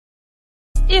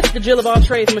It's the Jill of all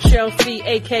trades, Michelle C,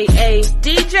 aka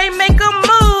DJ Make a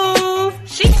Move.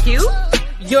 She cute.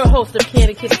 Your host of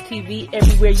Candy Kisses TV,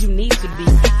 everywhere you need to be.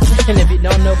 And if you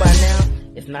don't know by now,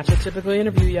 it's not your typical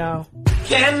interview, y'all.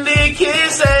 Candy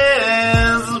Kisses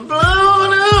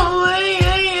blown away.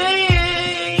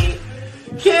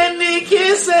 Candy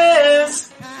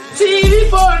Kisses TV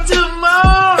for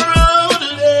tomorrow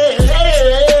today.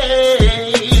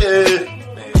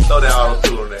 Man, throw that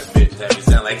auto-tune on that bitch. Have me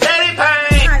sound like Teddy Payne.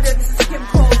 Hi there, this is Kim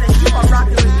Cole, and you are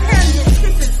rocking with Candy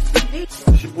Kisses TV.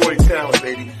 It's your boy Talent,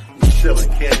 baby. Michelle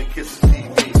and Candy Kisses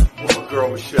TV. With my girl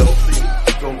Michelle C.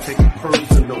 Don't take it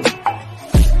personal.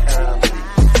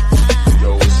 Yo,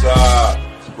 what's up?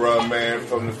 It's Bruh Man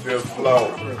from the 5th floor.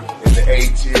 In the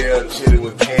ATL, chilling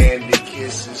with Candy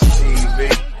Kisses TV.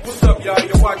 What's up, y'all?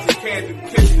 You're watching Candy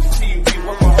Kisses TV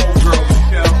with my homegirl,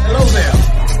 Michelle. Hello there.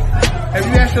 Have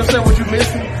you asked yourself what you're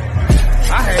missing?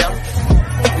 I have.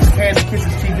 It's Candy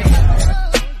Kisses TV.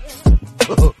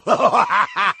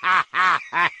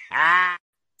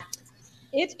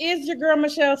 It is your girl,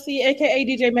 Michelle C, aka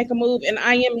DJ Make a Move, and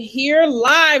I am here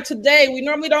live today. We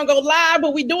normally don't go live,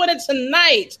 but we're doing it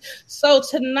tonight. So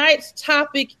tonight's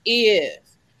topic is,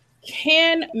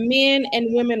 can men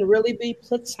and women really be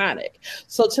platonic?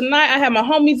 So tonight I have my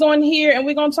homies on here, and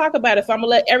we're going to talk about it. So I'm going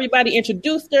to let everybody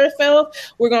introduce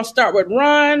themselves. We're going to start with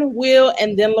Ron, Will,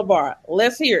 and then LeVar.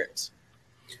 Let's hear it.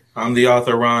 I'm the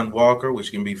author Ron Walker,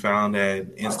 which can be found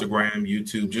at Instagram,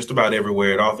 YouTube, just about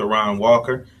everywhere at author Ron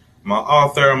Walker. I'm an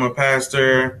author, I'm a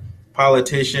pastor,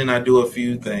 politician. I do a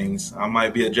few things. I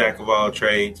might be a jack of all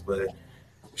trades, but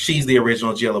she's the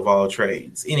original Jill of all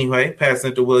trades. Anyway,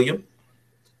 passing it to William.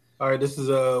 All right, this is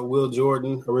Will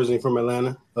Jordan, originally from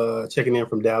Atlanta, checking in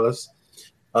from Dallas.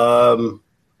 I don't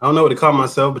know what to call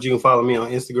myself, but you can follow me on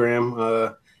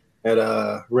Instagram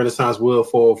at Renaissance Will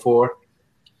 404.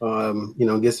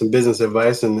 Get some business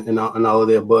advice and all of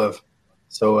the above.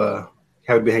 So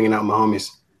happy to be hanging out with my homies.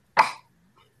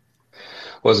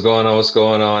 What's going on?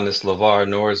 It's LeVar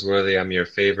Norsworthy. I'm your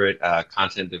favorite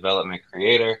content development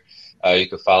creator. You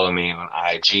can follow me on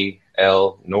IG,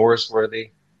 L Norsworthy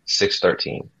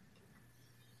 613.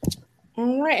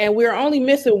 All right, and we're only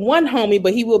missing one homie,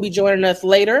 but he will be joining us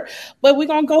later. But we're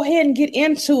going to go ahead and get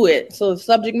into it. So the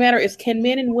subject matter is, can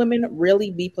men and women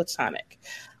really be platonic?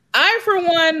 I, for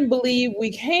one, believe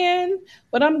we can,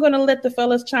 but I'm going to let the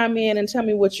fellas chime in and tell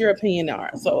me what your opinion are.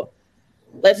 So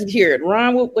let's hear it.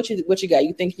 Ron, what you got?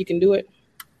 You think you can do it?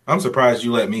 I'm surprised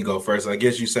you let me go first. I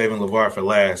guess you saving LeVar for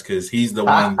last because he's the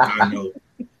one I know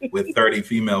with 30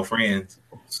 female friends.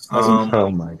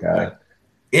 Oh, my God.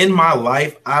 In my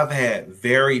life, I've had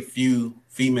very few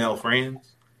female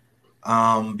friends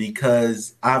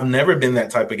because I've never been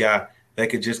that type of guy that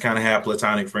could just kind of have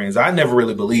platonic friends. I never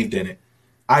really believed in it.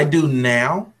 I do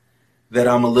now that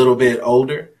I'm a little bit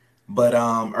older. But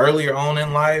earlier on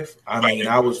in life,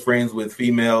 I was friends with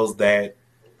females that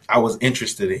I was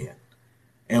interested in.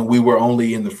 And we were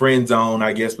only in the friend zone,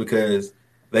 I guess, because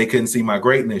they couldn't see my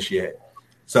greatness yet.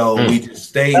 So we just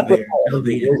stayed there until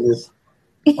the end.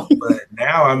 But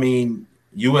now,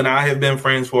 you and I have been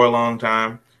friends for a long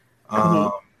time.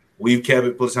 We've kept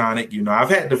it platonic. I've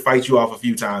had to fight you off a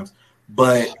few times.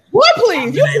 But what,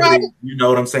 please? You know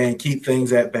what I'm saying? Keep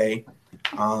things at bay.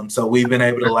 So we've been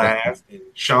able to laugh.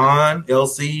 Sean,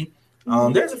 LC,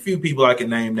 there's a few people I can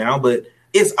name now, but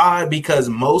it's odd because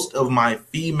most of my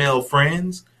female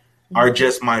friends are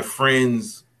just my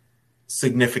friends'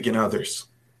 significant others.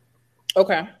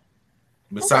 Okay.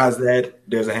 Besides that,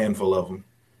 there's a handful of them.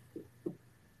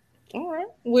 All right.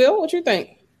 Will, what you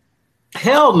think?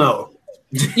 Hell no.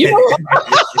 You know,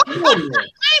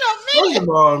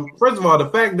 First of all, the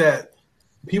fact that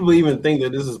people even think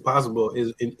that this is possible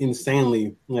is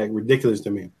insanely ridiculous to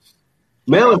me.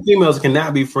 Male and females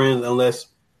cannot be friends unless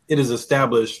it is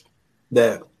established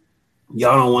that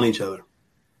y'all don't want each other.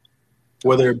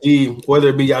 Whether it be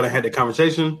y'all done had the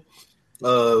conversation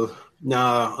of,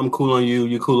 nah, I'm cool on you,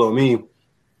 you cool on me,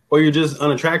 or you're just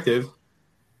unattractive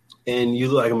and you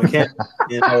look like a mechanic.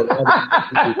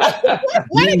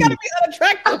 Why you gotta be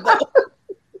unattractive though?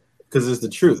 Because it's the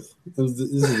truth. This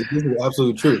is the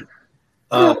absolute truth.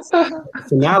 So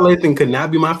now Lathan could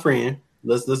not be my friend.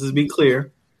 Let's just be clear.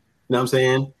 You know what I'm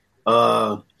saying?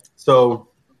 So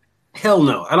hell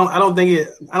no. I don't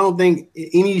think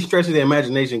any stretch of the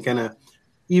imagination can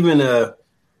even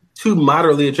two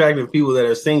moderately attractive people that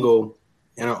are single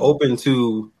and are open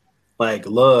to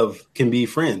love can be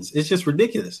friends. It's just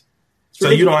ridiculous. So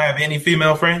you don't have any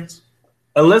female friends?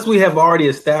 Unless we have already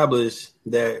established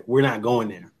that we're not going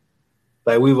there.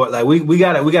 We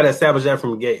gotta establish that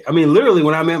from the gate. Literally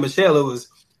when I met Michelle, it was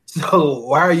So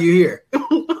why are you here?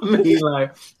 I mean,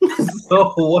 like,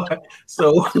 so what?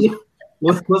 So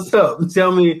what's up?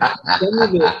 Tell me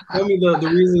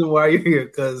the reason why you're here,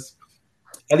 because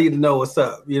I need to know what's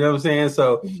up. You know what I'm saying?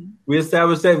 So we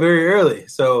established that very early.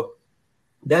 So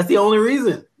that's the only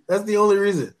reason.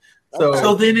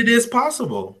 So then it is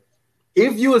possible.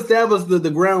 If you establish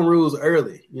the ground rules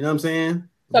early, you know what I'm saying?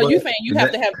 So you think you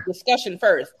have to have a discussion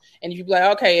first, and you be like,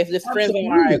 okay, if this friend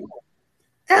zone, all right, cool.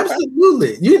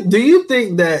 Absolutely. Do you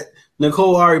think that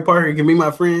Nicole Ari Parker can be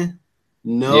my friend?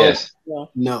 No. Yes.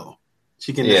 No.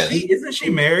 She can. Yes. Isn't she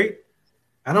married?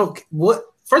 I don't. What?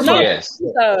 First of all, yes.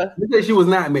 Because she was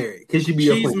not married. Can she be?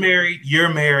 She's married.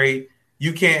 You're married.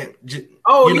 You can't. Yeah.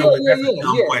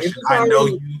 Question. I know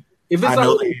you. If it's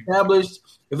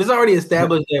already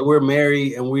established that we're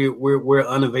married and we're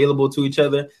unavailable to each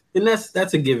other, then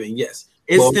that's a given. Yes.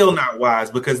 It's still not wise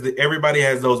because everybody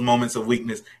has those moments of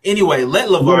weakness. Anyway, let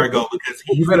LeVar go because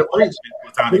he's the ultimate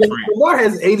platonic friend. LeVar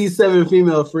has 87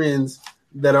 female friends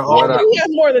that are all. He has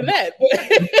more than that.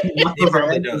 He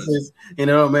probably does. And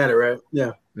it don't matter, right?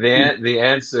 Yeah. The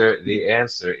answer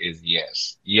is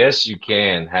yes. Yes, you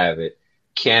can have it.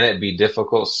 Can it be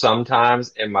difficult?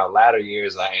 Sometimes in my latter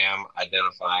years, I am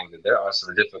identifying that there are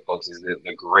some difficulties that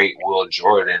the great Will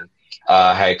Jordan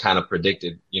had kind of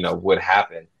predicted, would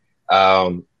happen.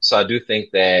 So I do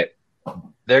think that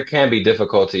there can be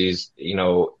difficulties,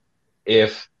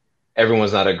 if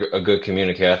everyone's not a good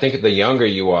communicator. I think the younger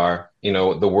you are,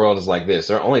 the world is like this.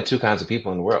 There are only two kinds of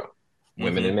people in the world,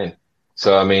 women and men.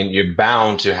 So, I mean, you're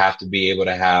bound to have to be able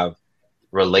to have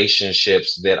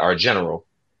relationships that are general,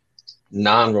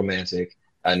 non-romantic,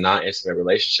 non-intimate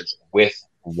relationships with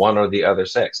one or the other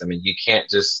sex. I mean, you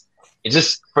can't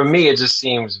for me, it just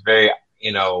seems very,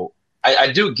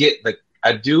 I do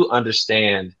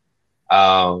understand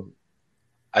the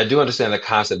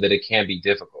concept that it can be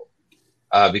difficult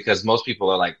because most people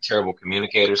are like terrible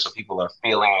communicators. So people are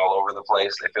feeling all over the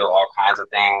place. They feel all kinds of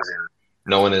things and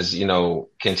no one is,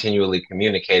 continually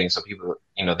communicating. So people,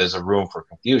 there's a room for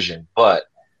confusion, but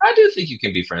I do think you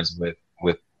can be friends with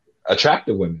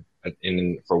attractive women,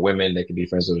 and for women, they can be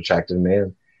friends with attractive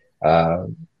men.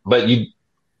 But it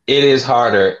is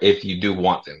harder if you do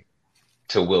want them,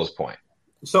 to Will's point.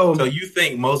 So you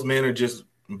think most men are just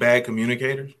bad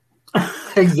communicators?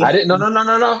 Exactly. I didn't.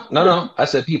 No. I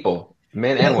said people,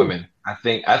 men and women. I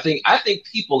think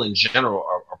people in general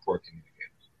are poor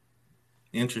communicators.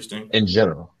 Interesting. In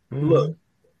general, look.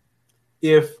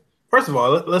 First of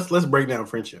all, let's break down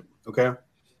friendship. Okay.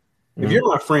 If you're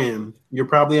my friend, you're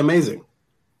probably amazing.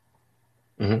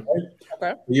 Mm-hmm.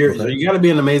 Right? Okay. So you got to be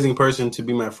an amazing person to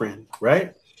be my friend,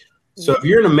 right? So if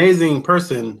you're an amazing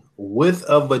person with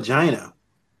a vagina,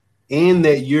 and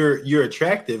that you're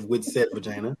attractive with said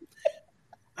vagina,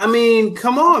 I mean,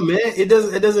 come on, man. It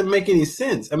doesn't make any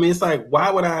sense. I mean, it's like,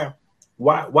 why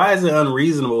is it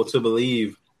unreasonable to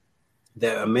believe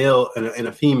that a male and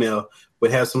a female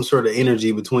would have some sort of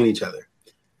energy between each other?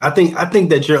 I think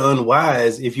that you're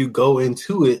unwise if you go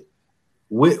into it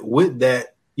with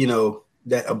that,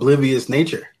 that oblivious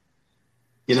nature.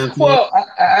 You know what I'm saying? Well,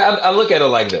 I look at it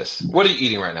like this. What are you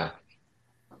eating right now?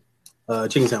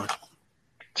 Chicken sandwich.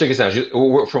 Chicken sandwich.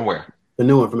 From where? The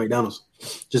new one from McDonald's.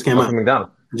 Just came out. From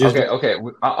McDonald's. Okay.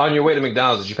 On your way to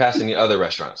McDonald's, did you pass any other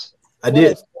restaurants? I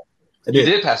did. You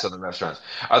did pass other restaurants.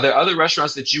 Are there other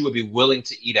restaurants that you would be willing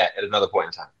to eat at another point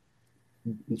in time?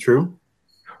 True.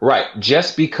 Right.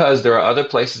 Just because there are other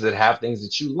places that have things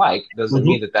that you like doesn't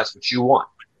mean that that's what you want.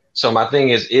 So my thing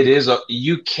is,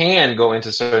 you can go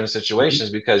into certain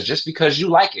situations because you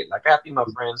like it. Like I have female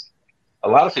friends, a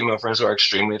lot of female friends who are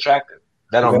extremely attractive.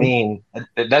 That don't mean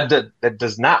that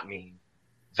does not mean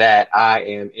that I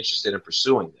am interested in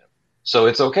pursuing them. So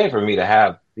it's okay for me to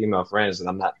have female friends that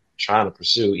I'm not trying to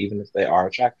pursue, even if they are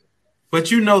attractive. But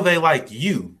they like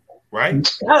you, right?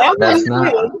 That's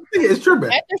not. It's true,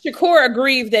 man. Actor Shakur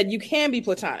agrees that you can be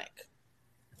platonic.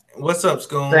 What's up,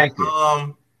 Scoon? Thank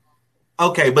you.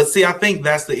 Okay, but see, I think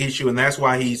that's the issue, and that's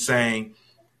why he's saying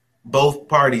both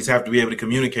parties have to be able to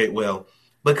communicate well,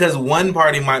 because one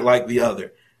party might like the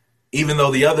other, even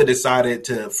though the other decided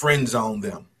to friend zone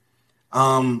them.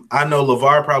 I know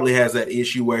LeVar probably has that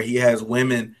issue where he has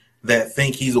women that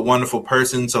think he's a wonderful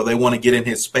person, so they want to get in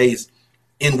his space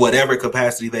in whatever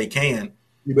capacity they can,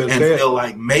 and feel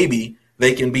like maybe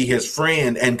they can be his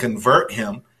friend and convert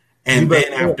him. And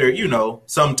then after,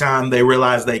 sometime they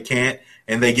realize they can't,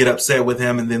 and they get upset with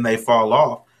him, and then they fall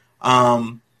off.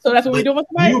 So that's what we're doing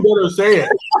tonight? You better say it.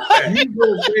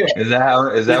 Is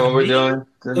that what we're doing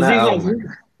tonight?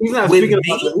 He's not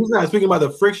speaking about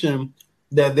the friction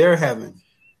that they're having.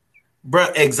 Bro,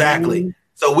 exactly.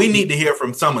 So we need to hear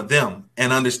from some of them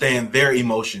and understand their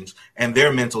emotions and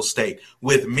their mental state.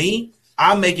 With me,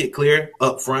 I make it clear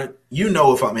up front, you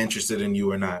know if I'm interested in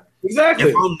you or not.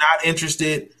 Exactly. If I'm not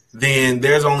interested, then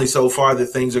there's only so far that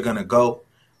things are going to go.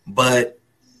 But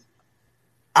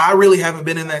I really haven't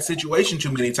been in that situation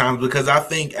too many times because I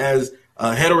think as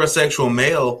a heterosexual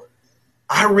male,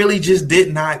 I really just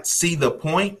did not see the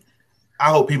point. I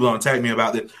hope people don't tag me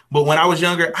about this. But when I was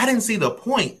younger, I didn't see the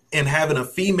point in having a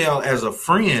female as a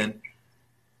friend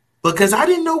because I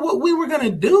didn't know what we were going to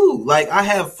do. Like, I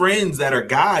have friends that are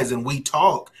guys and we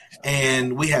talk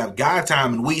and we have guy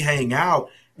time and we hang out.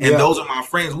 And those are my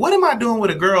friends. What am I doing with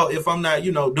a girl if I'm not,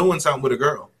 doing something with a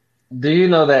girl? Do you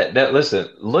know that listen,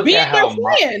 look Be at how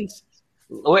friends.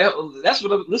 Well, that's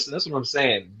what I'm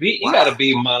saying. You got to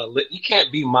be monolithic. You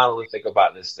can't be monolithic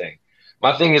about this thing.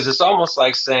 My thing is, it's almost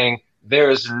like saying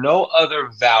there is no other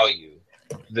value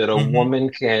that a woman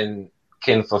can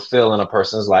fulfill in a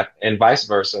person's life, and vice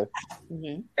versa,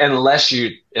 unless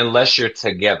you're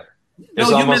together. It's No,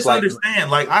 you almost misunderstand.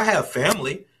 Like I have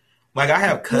family. Like I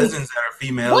have cousins that are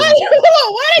females.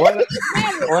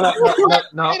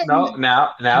 No.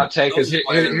 Now, take us here.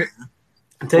 Ron,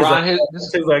 I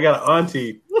got an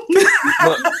auntie.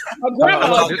 My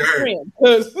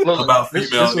grandma's friend. About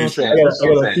female. I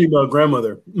got a female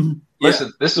grandmother.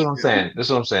 Listen, this is what I'm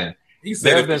saying.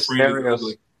 There have been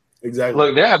scenarios. Exactly.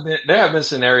 Look, there have been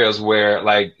scenarios where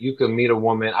like you could meet a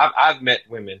woman. I've met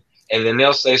women, and then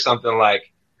they'll say something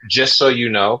like, "Just so you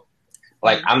know,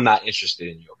 like I'm not interested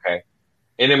in you." Okay,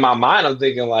 and in my mind, I'm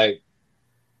thinking like,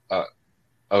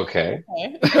 okay,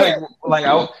 like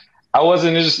I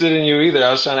wasn't interested in you either. I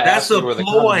was trying to ask you where the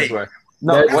comments were.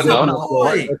 No.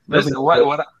 Listen,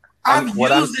 what I've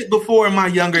used it before in my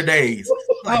younger days.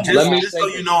 Like, just so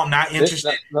you know, I'm not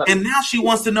interested. And now she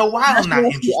wants to know why I'm not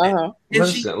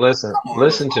interested.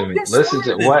 Listen to me.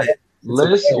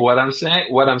 What I'm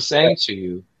saying to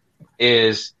you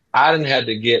is I didn't have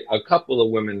to get a couple of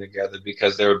women together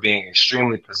because they were being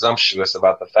extremely presumptuous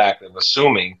about the fact of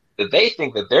assuming that they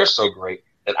think that they're so great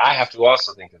that I have to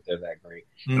also think that they're that great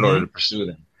in order to pursue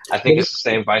them. I think it's the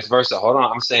same vice versa. Hold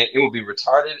on. I'm saying it would be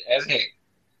retarded as heck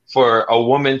for a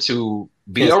woman to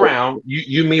be around,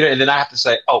 you meet her, and then I have to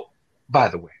say, oh, by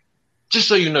the way, just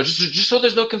so you know, just so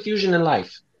there's no confusion in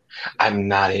life, I'm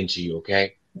not into you,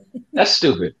 okay? That's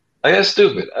stupid. Like, that's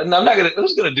stupid.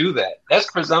 Who's gonna do that?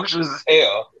 That's presumptuous as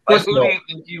hell. Like, who do you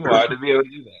think you are to be able to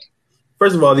do that?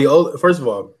 First of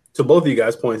all, to both of you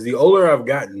guys' points, the older I've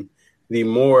gotten, the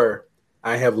more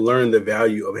I have learned the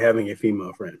value of having a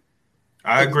female friend.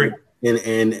 I agree. And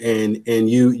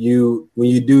you when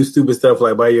you do stupid stuff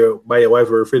like buy your wife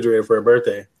a refrigerator for her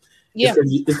birthday,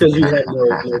 it's because you have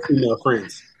no female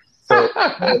friends. So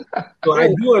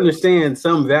I do understand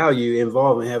some value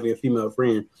involved in having a female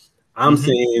friend. I'm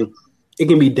saying it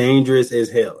can be dangerous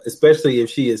as hell, especially if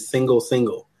she is single.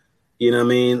 You know what I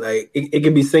mean? Like it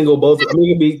can be single both. I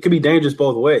mean, it could be dangerous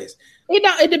both ways.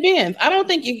 It depends. I don't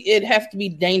think it has to be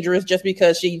dangerous just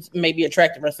because she's maybe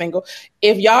attractive or single.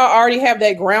 If y'all already have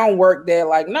that groundwork that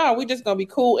like, no, we just gonna be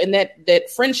cool, and that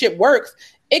friendship works,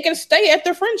 it can stay at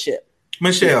the friendship.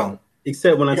 Michelle,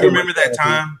 except when I remember that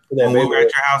time when we were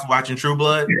at your house watching True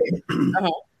Blood,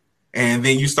 and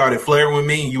then you started flirting with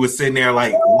me, and you were sitting there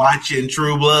like watching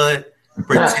True Blood,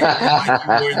 pretending like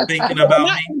you weren't thinking about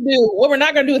me. What we're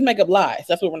not going to do is make up lies.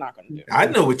 That's what we're not going to do. I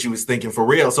know what you was thinking for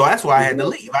real, so that's why I had to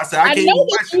leave. I said I can't even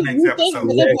watch the next episode.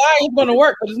 This lie is going to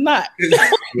work, but it's not.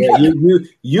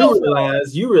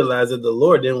 You realize that the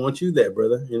Lord didn't want you there,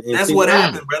 brother. And that's what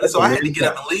happened, brother. So I had to get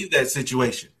up and leave that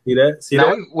situation. See that? See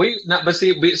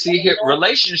here,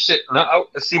 relationship.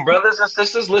 See, brothers and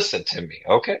sisters, listen to me,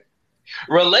 okay?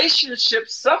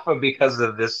 Relationships suffer because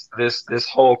of this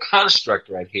whole construct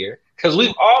right here. Because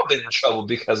we've all been in trouble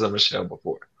because of Michelle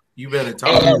before. You better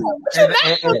talk.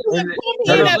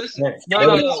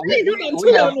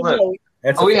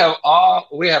 We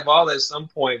have all at some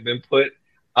point been put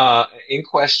in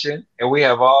question, and we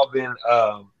have all been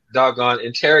doggone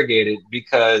interrogated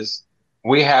because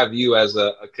we have you as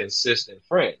a consistent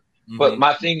friend. But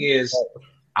my thing is,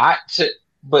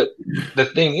 but the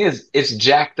thing is, it's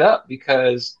jacked up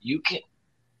because you can.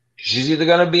 She's either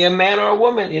going to be a man or a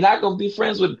woman. You're not going to be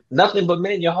friends with nothing but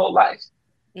men your whole life.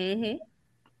 I mean,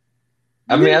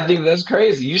 I think that's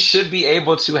crazy. You should be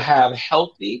able to have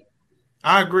healthy,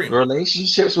 I agree,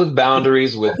 relationships with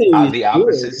boundaries with the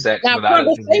opposite sex. Now,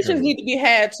 conversations need to be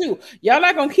had too. Y'all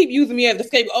not going to keep using me as the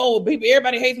scapegoat. Oh,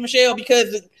 everybody hates Michelle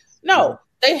because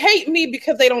they hate me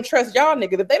because they don't trust y'all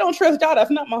niggas. If they don't trust y'all, that's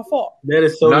not my fault. That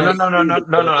is so. No.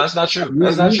 That's not true.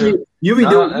 That's not true. You be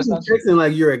texting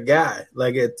like you're a guy,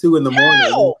 like at 2 a.m.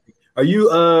 Are you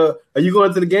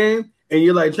going to the game? and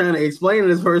you're like trying to explain to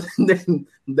this person that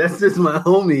that's just my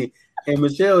homie, and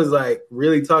Michelle is like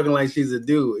really talking like she's a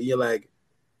dude. And you're like,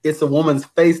 it's a woman's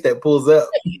face that pulls up.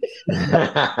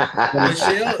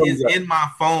 Michelle is in my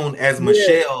phone as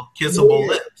Michelle Kissable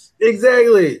Lips.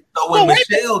 Exactly. So when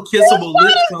Michelle Kissable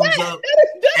Lips comes up,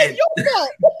 that is your fault.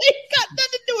 It got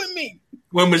nothing to do with me.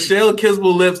 When Michelle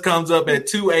Kissable Lips comes up at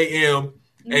 2 a.m.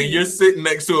 and you're sitting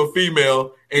next to a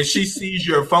female and she sees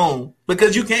your phone,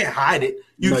 because you can't hide it.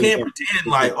 You can't pretend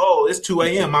like, oh, it's 2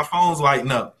 a.m. My phone's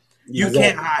lighting up. You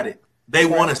can't hide it. They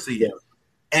want to see it.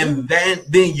 And then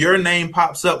your name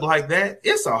pops up like that.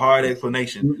 It's a hard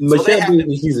explanation. Michelle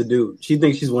thinks she's a dude. She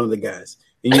thinks she's one of the guys.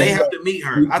 And they have to meet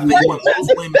her. I think when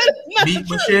most women meet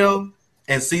Michelle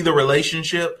and see the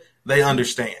relationship, they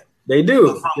understand. They do.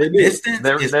 But from a distance,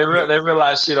 they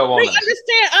realize she don't want They us.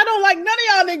 understand. I don't like none of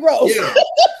y'all Negroes. Yeah.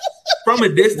 From a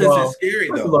distance, it's scary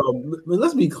First though. of all,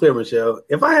 let's be clear, Michelle.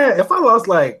 If I lost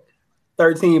like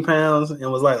 13 pounds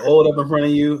and was like old up in front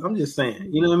of you, I'm just saying,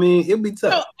 you know what I mean? It'd be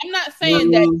tough. No, I'm not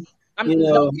saying that. I'm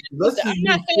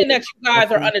not saying that you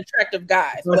guys are unattractive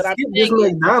guys, but I'm this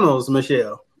saying McDonald's,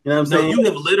 Michelle. You know what I'm No, saying? you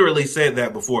have literally said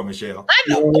that before, Michelle. I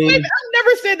know. I've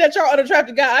never said that y'all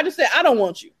unattractive guys. I just said I don't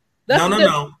want you.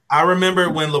 No. I remember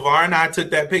when LeVar and I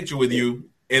took that picture with you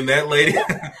and that lady,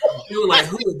 you were like,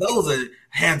 who are those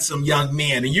handsome young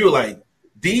men? And you were like,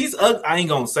 these, I ain't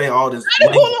going to say all this. I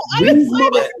didn't say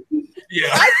that. Yeah.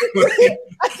 I didn't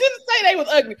say they was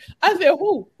ugly. I said,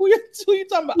 who you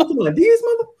talking about?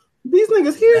 These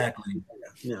niggas here? Exactly.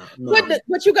 No.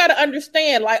 But you got to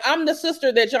understand, like, I'm the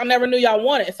sister that y'all never knew y'all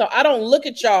wanted. So I don't look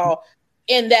at y'all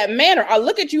in that manner. I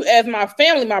look at you as my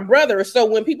family, my brother. So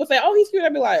when people say, oh, he's cute,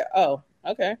 I'd be like, oh,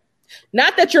 okay.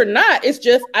 Not that you're not. It's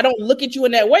just I don't look at you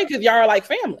in that way because y'all are like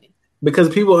family. Because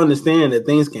people understand that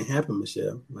things can happen,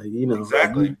 Michelle. Like, you know.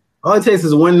 Exactly. All it takes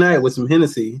is one night with some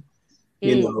Hennessy,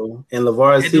 you know, and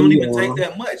LeVar's It don't even take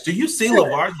that much. Do you see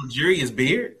LeVar's luxurious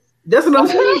beard? That's what I'm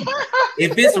saying.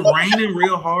 If it's raining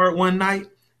real hard one night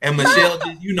and Michelle,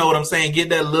 you know what I'm saying, get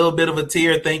that little bit of a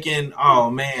tear thinking,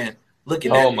 oh, man, look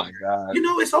at that. Oh, my God. You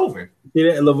know it's over.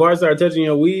 Yeah, LeVar start touching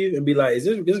your weave and be like, is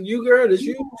this you, girl? This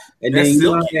you? And That's then you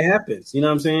know silky. it happens. You know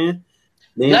what I'm saying?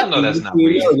 Then Y'all know that's not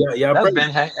weed. Y'all That's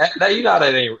pregnant. you know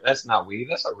that ain't, that's not weed.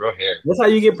 That's a real hair. That's how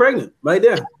you get pregnant, right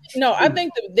there. No, I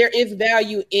think that there is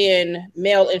value in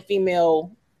male and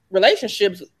female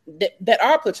relationships that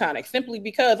are platonic, simply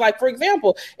because, like, for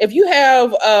example, if you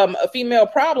have a female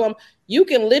problem, you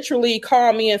can literally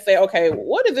call me and say, okay,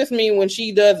 what does this mean when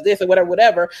she does this or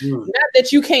whatever. Not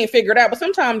that you can't figure it out, but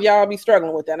sometimes y'all be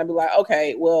struggling with that. And I'll be like,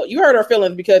 okay, well, you hurt her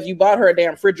feelings because you bought her a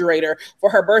damn refrigerator for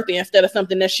her birthday instead of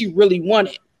something that she really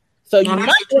wanted. So you might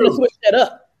want to switch that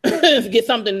up to get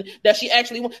something that she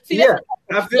actually wants. See, Yeah,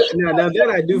 I feel now that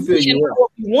I do feel you.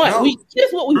 what we want.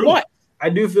 That's what we want. I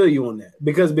do feel you on that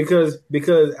because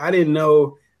I didn't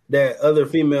know that other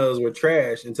females were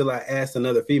trash until I asked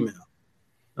another female.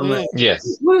 I'm like,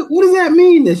 yes. What does that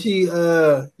mean that she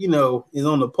you know is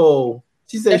on the pole?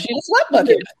 She said she's a slut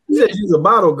bucket. She said she's a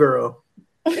bottle girl.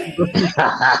 He's doing a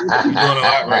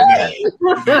lot right now.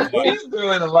 He's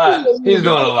doing a lot. He's doing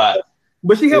a lot.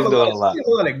 But she has a doing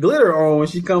lot of glitter on when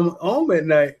she come home at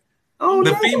night.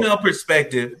 The female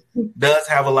perspective does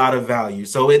have a lot of value.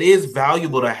 So it is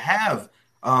valuable to have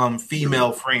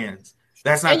female friends.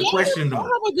 That's not the question, though.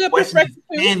 The question is,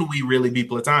 can we really be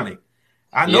platonic?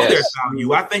 I know there's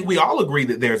value. I think we all agree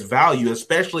that there's value,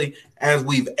 especially as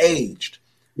we've aged.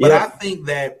 But I think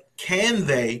that can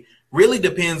they really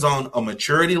depends on a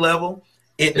maturity level.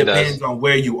 It depends on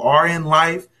where you are in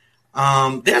life.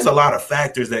 There's a lot of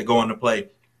factors that go into play.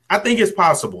 I think it's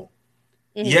possible.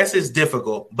 Mm-hmm. Yes, it's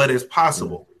difficult, but it's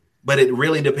possible. But it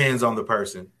really depends on the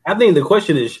person. I think the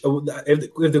question is,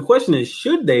 if the question is,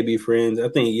 should they be friends? I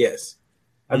think yes.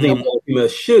 I think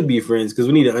females should be friends because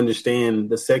we need to understand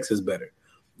the sexes better.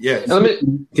 Yes,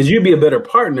 because you'd be a better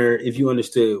partner if you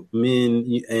understood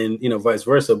men and vice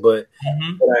versa. But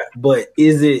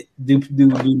is it do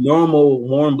normal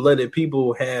warm-blooded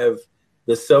people have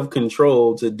the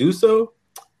self-control to do so?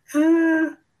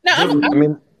 I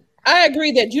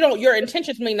agree that your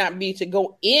intentions may not be to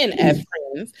go in as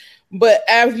friends, but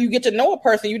as you get to know a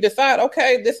person, you decide,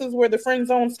 okay, this is where the friend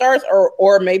zone starts,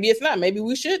 or maybe it's not. Maybe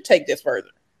we should take this further.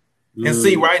 And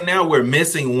see, right now we're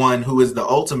missing one who is the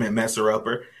ultimate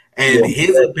messer-upper, and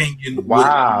his opinion would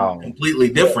be completely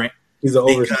different. He's an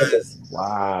overstepper.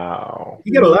 Wow.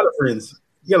 You got a lot of friends.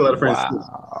 You got a lot of friends.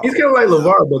 Wow. He's kind of like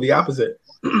LeVar, but the opposite.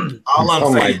 All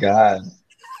I'm saying. My God.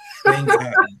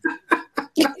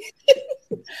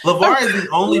 LeVar is the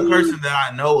only person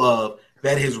that I know of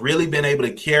that has really been able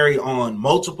to carry on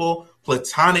multiple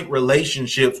platonic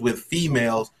relationships with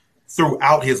females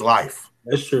throughout his life.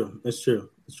 That's true. That's true.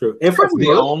 That's true. And first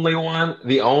The only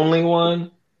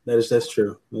one. that's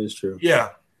true. That is true. Yeah.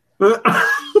 That's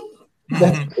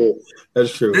true.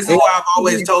 That's true. This is why I've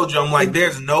always told you, I'm like,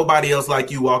 there's nobody else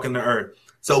like you walking the earth.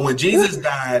 So when Jesus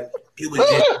died, it was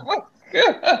just,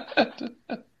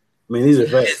 I mean, these are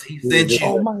facts. he sent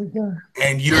you, my God.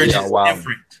 and you're just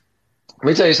different. Let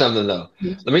me tell you something though.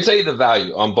 Let me tell you the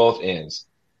value on both ends.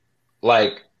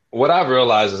 Like what I've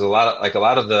realized is a lot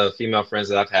of the female friends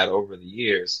that I've had over the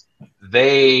years,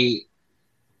 many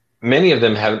of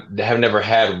them have never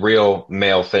had real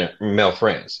male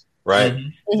friends, right?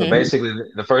 Mm-hmm. So basically,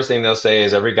 the first thing they'll say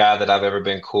is every guy that I've ever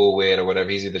been cool with or whatever,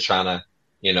 he's either trying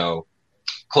to,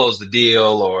 close the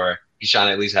deal or he's trying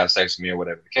to at least have sex with me or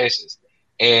whatever the case is.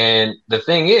 And the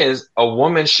thing is, a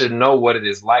woman should know what it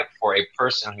is like for a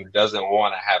person who doesn't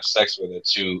want to have sex with her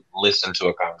to listen to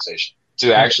a conversation,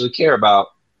 to actually care about,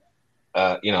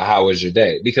 how was your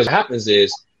day? Because what happens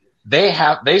is they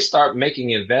start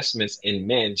making investments in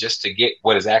men just to get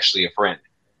what is actually a friend.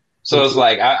 So it's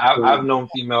like I've known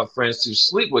female friends to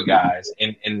sleep with guys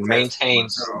and maintain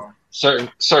certain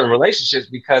relationships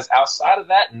because outside of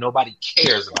that, nobody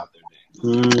cares about their day.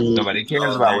 Nobody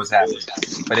cares about what's happening.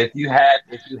 But if you had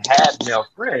male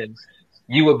friends,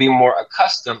 you would be more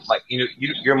accustomed. Like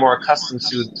you're more accustomed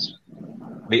to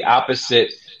the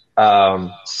opposite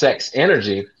sex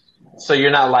energy, so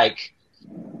you're not like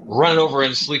running over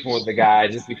and sleeping with the guy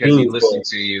just because he listened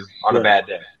to you on a bad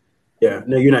day. Yeah,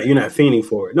 no, you're not fiending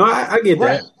for it. No, I get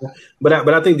that,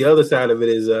 but I think the other side of it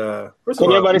is first of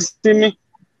all, everybody see me?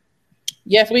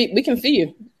 Yes, we can see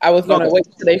you. I was going to wait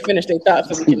till they finish their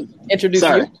thoughts so we can introduce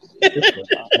you.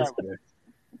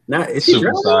 Now, is he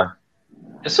Superstar. driving?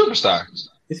 A superstar.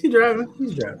 Is he driving?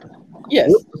 He's driving.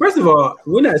 Yes. First of all,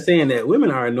 we're not saying that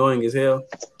women are annoying as hell.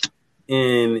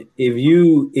 And if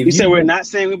you say we're not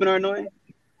saying women are annoying?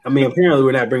 I mean, apparently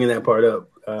we're not bringing that part up.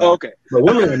 Okay. But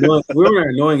women are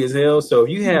annoying as hell. So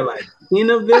if you had like 10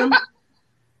 of them,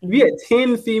 if you had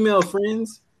 10 female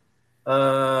friends,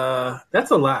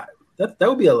 that's a lot. That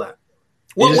would be a lot.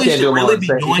 What we should really be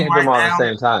doing right now, at the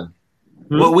same time.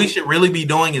 What we should really be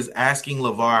doing is asking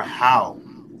LeVar how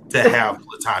to have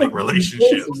platonic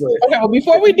relationships. Okay, well,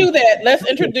 before we do that, let's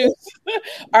introduce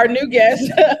our new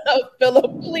guest.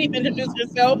 Philip, please introduce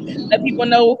yourself. Let people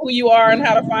know who you are and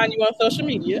how to find you on social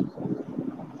media.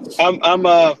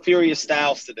 I'm Furious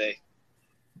Styles today.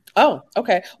 Oh,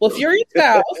 okay. Well, Furious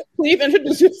Styles, please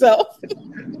introduce yourself.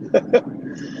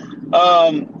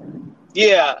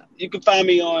 Yeah, you can find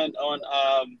me on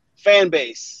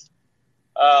Fanbase.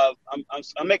 I'm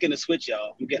making a switch,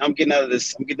 y'all. I'm getting out of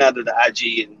this. I'm getting out of the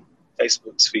IG and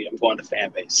Facebook sphere. I'm going to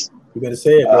Fanbase. You better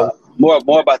say it, bro.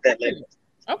 More about that later.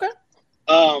 Okay.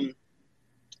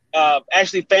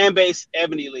 Actually, Fanbase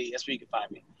Ebony Lee. That's where you can find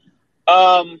me.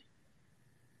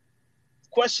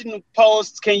 Question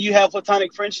posed: can you have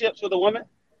platonic friendships with a woman?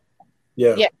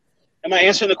 Yeah. Yeah. Am I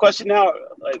answering the question now?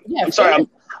 Like, yeah, I'm sorry.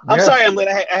 I'm sorry. I'm late.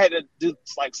 I had to do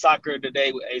like soccer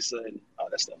today with Asa and all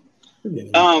that stuff.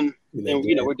 And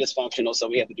we're dysfunctional, so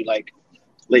we have to do like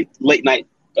late night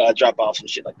drop offs and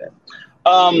shit like that.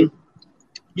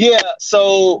 Yeah.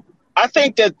 So I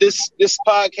think that this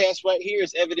podcast right here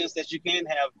is evidence that you can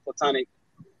have platonic,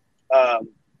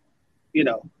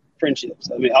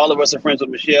 friendships. I mean, all of us are friends with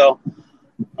Michelle.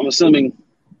 I'm assuming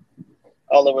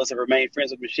all of us have remained friends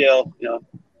with Michelle, and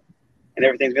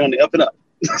everything's been on the up and up.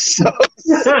 so.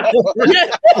 That's what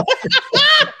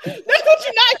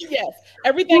you like, yes.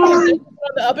 Everything is on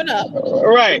the up and up.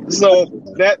 Right. So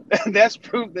that's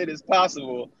proof that it's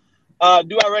possible.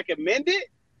 Do I recommend it?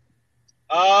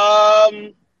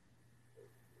 I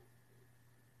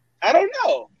don't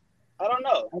know.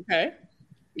 Okay.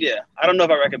 Yeah, I don't know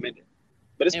if I recommend it,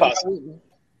 but it's possible.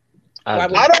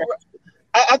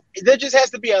 There just has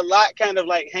to be a lot kind of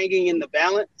like hanging in the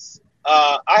balance.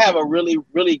 I have a really,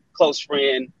 really close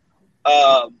friend,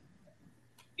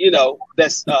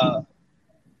 that's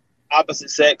opposite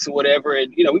sex or whatever,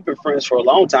 and we've been friends for a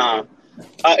long time.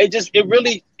 It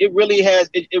really has.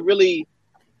 Is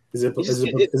it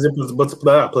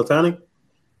platonic?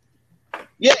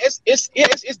 Yeah, it's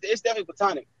definitely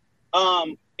platonic.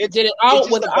 It's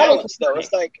was the balance though.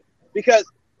 It's like because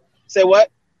say what?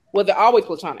 Was it always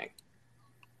platonic?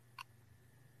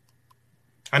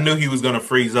 I knew he was going to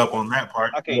freeze up on that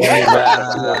part. Okay.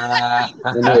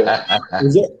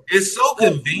 It's so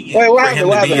convenient for him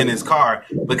to be in his car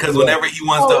because whenever he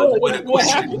wants to avoid a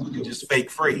question, he can just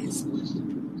fake freeze.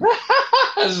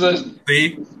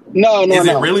 See? No. Is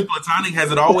it really platonic?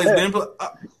 Has it always been?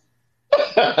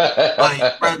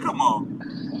 Like, bro, come on.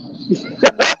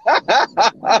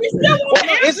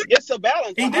 It's a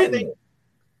balance. He didn't.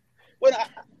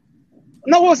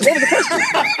 No, what was the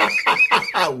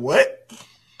question? What?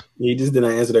 You just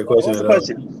didn't answer that question at all.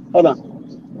 Hold on.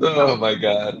 Oh my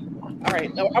God. All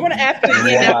right, I want to ask it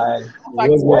again.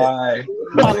 Why?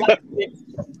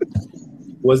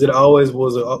 Was it always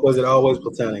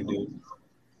platonic, dude?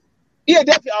 Yeah,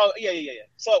 definitely. Oh, yeah.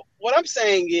 So what I'm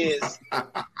saying is,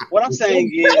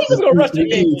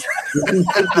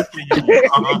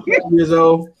 years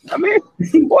old. I mean,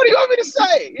 what do you want me to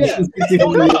say? Yeah. We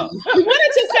want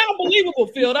it to sound believable,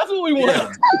 Phil. That's what we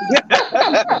want.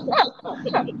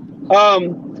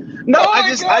 No,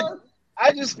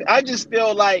 I just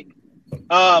feel like,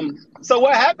 so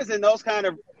what happens in those kind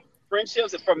of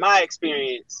friendships, and from my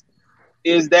experience,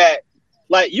 is that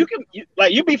like you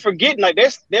be forgetting like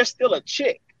there's still a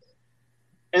chick,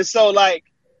 and so like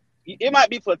it might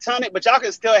be platonic, but y'all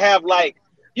can still have like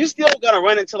you still gonna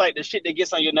run into like the shit that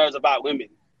gets on your nerves about women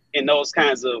in those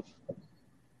kinds of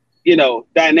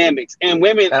dynamics and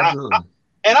women.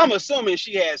 And I'm assuming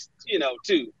she has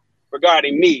too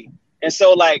regarding me, and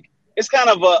so like it's kind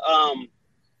of a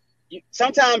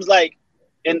sometimes like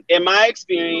in my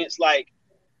experience like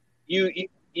you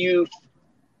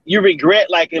regret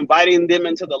like inviting them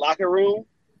into the locker room.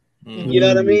 You know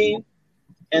what I mean?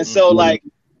 And so like,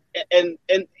 and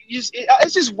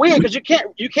it's just weird because you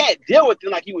can't deal with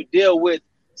them like you would deal with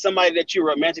somebody that you're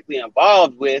romantically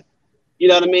involved with. You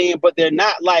know what I mean? But they're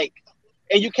not like,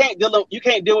 and you can't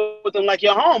deal with them like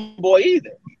your homeboy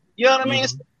either. You know what I mean?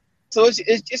 So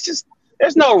it's just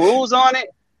there's no rules on it,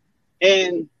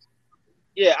 and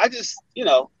yeah, I just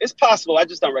it's possible. I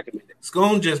just don't recommend it.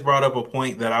 Scoon just brought up a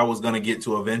point that I was going to get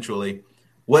to eventually.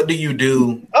 What do you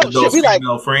do with those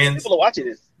female friends people are watching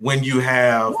this when you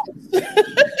have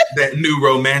that new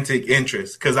romantic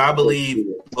interest? Because I believe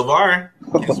LeVar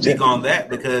can speak on that,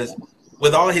 because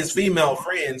with all his female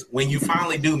friends, when you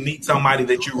finally do meet somebody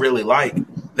that you really like,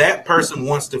 that person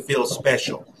wants to feel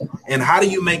special. And how do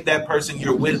you make that person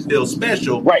you're with feel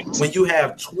special when you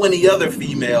have 20 other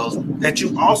females that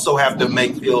you also have to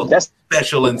make feel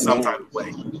special in some type of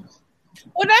way?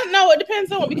 Well, it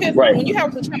depends on, because when you have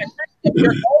a platonic friendship,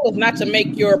 your goal is not to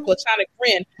make your platonic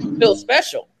friend feel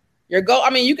special. Your goal, I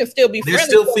mean, you can still be friends. They're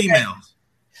still females.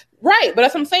 Right, but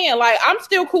that's what I'm saying. Like, I'm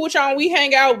still cool with y'all and we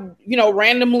hang out,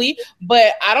 randomly,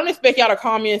 but I don't expect y'all to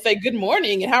call me and say good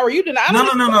morning and how are you tonight?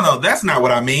 No. That's not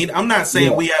what I mean. I'm not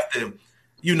saying we have to,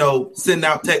 send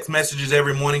out text messages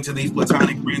every morning to these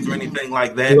platonic friends or anything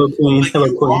like that.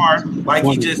 Like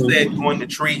he just said, going to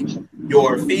treat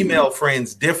your female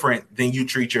friends different than you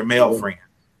treat your male friend.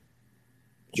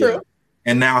 True.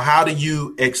 And now how do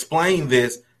you explain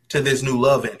this to this new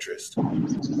love interest?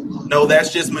 No,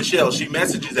 that's just Michelle. She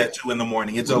messages at 2 a.m.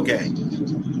 It's okay.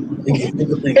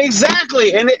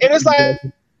 Exactly. And it's like,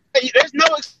 there's no...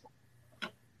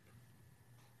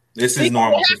 This is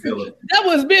normal to Philip. That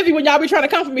was busy when y'all be trying to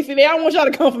come for me. See, they don't want y'all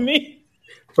to come for me.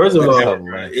 First of all,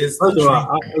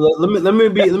 let me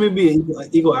be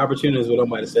equal opportunist. What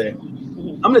I'm about to say.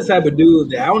 I'm the type of dude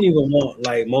that I don't even want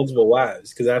like multiple wives,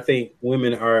 because I think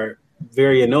women are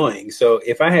very annoying. So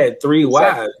if I had 3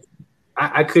 wives,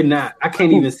 I can't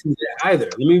even see that either.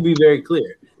 Let me be very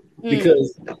clear,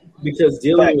 because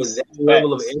dealing with that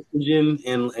level of estrogen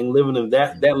and living in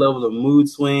that level of mood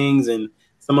swings, and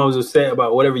someone was upset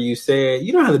about whatever you said,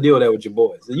 you don't have to deal with that with your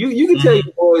boys. You can tell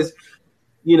your boys,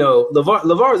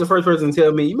 LeVar is the first person to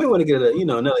tell me you may want to get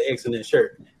another X in that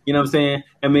shirt. You know what I'm saying?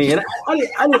 I mean, and I didn't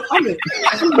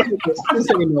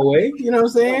take it no way. You know what I'm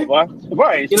saying? Right.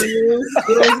 You know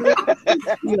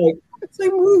what I'm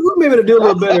saying? We may to do a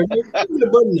little better.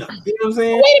 Button up. You know what I'm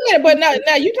saying? Wait a minute, but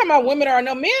now you talking about women are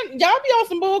no men. Y'all be on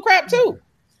some bull crap too.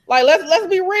 Like let's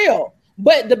be real.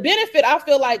 But the benefit, I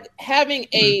feel like having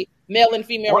a male and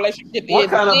female relationship what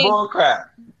kind of bull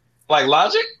crap? Like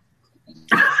logic?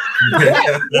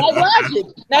 Yeah, like logic.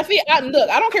 Now, see, I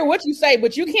don't care what you say,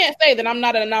 but you can't say that I'm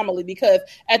not an anomaly, because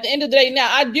at the end of the day, now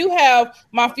I do have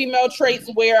my female traits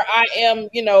where I am,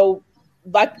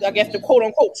 like I guess the quote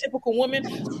unquote typical woman,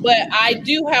 but I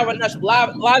do have enough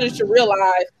logic to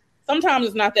realize sometimes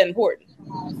it's not that important.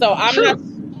 So I'm not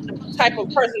the type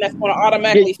of person that's going to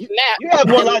automatically snap. You have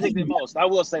more logic than most. I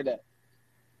will say that.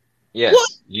 Yes,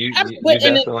 you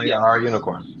definitely are a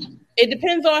unicorn. It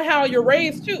depends on how you're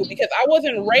raised too, because I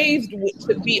wasn't raised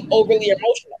to be overly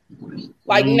emotional.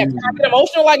 Like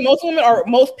emotional, like most women or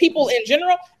most people in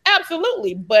general,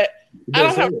 absolutely. But I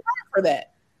don't have time for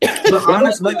that. But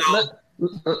honestly,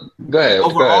 go ahead.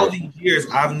 Over all these years,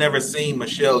 I've never seen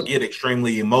Michelle get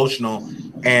extremely emotional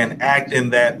and act in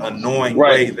that annoying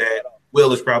way that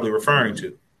Will is probably referring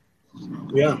to.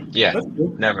 Yeah.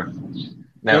 Never.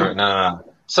 No.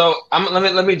 So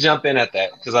let me jump in at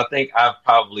that, because I think I've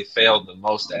probably failed the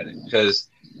most at it, because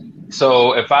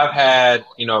So if I've had,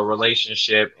 a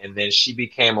relationship and then she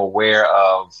became aware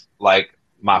of like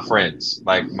my friends,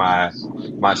 like my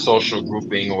social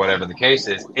grouping or whatever the case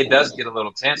is, it does get a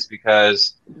little tense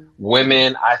because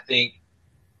women, I think,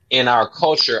 in our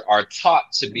culture are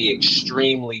taught to be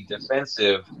extremely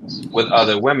defensive with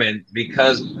other women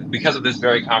because of this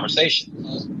very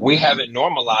conversation. We haven't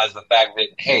normalized the fact that,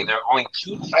 hey, there are only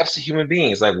two types of human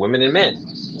beings, like women and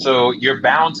men. So you're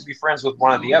bound to be friends with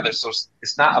one or the other. So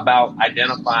it's not about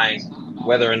identifying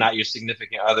whether or not your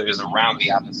significant other is around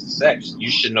the opposite sex. You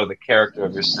should know the character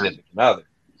of your significant other.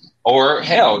 Or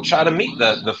hell, try to meet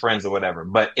the friends or whatever.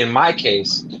 But in my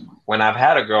case, when I've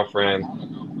had a girlfriend,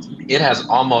 it has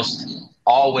almost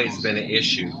always been an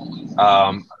issue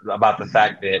about the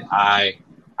fact that I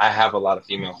have a lot of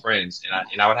female friends,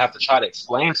 and I would have to try to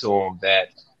explain to them that,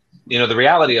 the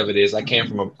reality of it is I came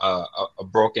from a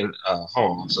broken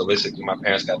home. So basically, my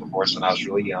parents got divorced when I was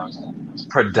really young.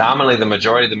 Predominantly, the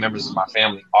majority of the members of my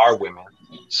family are women.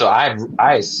 So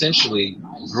I essentially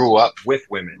grew up with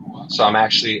women. So I'm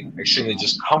actually extremely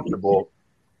just comfortable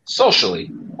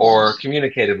socially or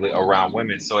communicatively around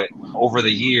women. So over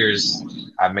the years,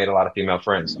 I've made a lot of female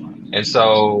friends. And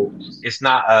so it's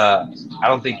not I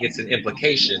don't think it's an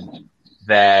implication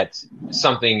that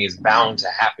something is bound to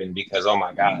happen because, oh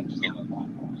my God,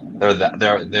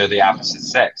 they're the opposite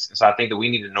sex. And so I think that we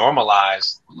need to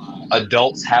normalize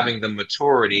adults having the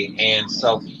maturity and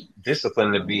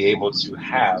self-discipline to be able to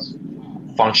have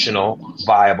functional,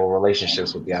 viable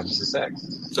relationships with the opposite sex.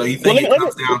 So you think it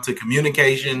comes down to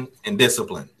communication and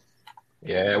discipline?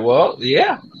 Yeah, well,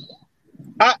 yeah.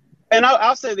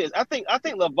 I'll say this. I think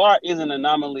LeVar is an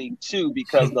anomaly too,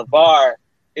 because LeVar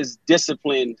is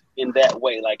disciplined in that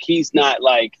way. Like he's not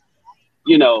like,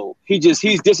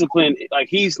 he's disciplined. Like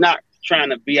he's not trying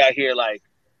to be out here like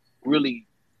really,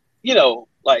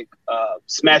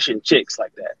 smashing chicks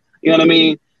like that. You know what I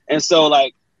mean? And so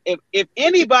like, if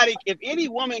any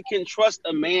woman can trust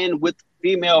a man with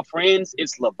female friends,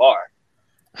 it's LeVar.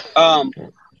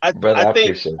 I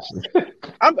think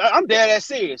I'm dead ass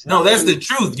serious. No, that's the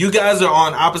truth. You guys are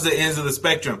on opposite ends of the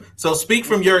spectrum. So speak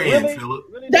from your end, Philip.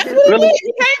 That's what he did.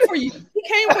 He came for you. He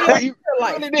came for you. He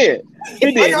really did.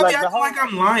 He did. Like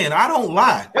I'm lying. I don't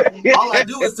lie. All I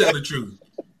do is tell the truth.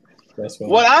 That's fine.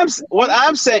 What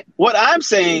I'm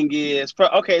saying is,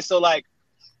 okay. So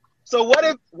what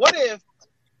if?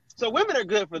 So women are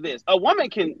good for this. A woman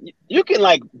you can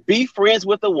like be friends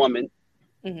with a woman.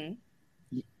 Mm-hmm.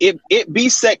 It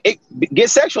get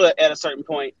sexual at a certain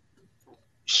point.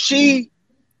 She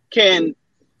can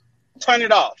turn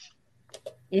it off,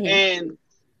 and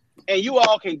you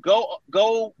all can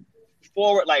go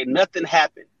forward like nothing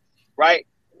happened, right?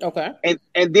 Okay.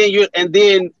 And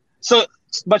then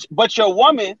but your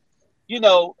woman, and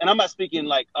I'm not speaking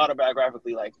like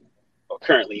autobiographically, like or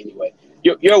currently anyway.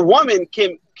 Your woman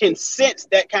can sense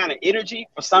that kind of energy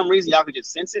for some reason. Y'all can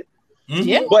just sense it. Mm-hmm.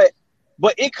 Yeah.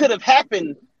 But it could have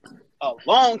happened a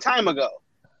long time ago,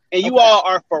 and you all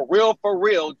are for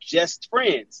real, just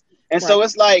friends. And so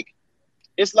it's like,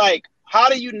 how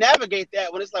do you navigate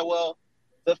that when it's like, well,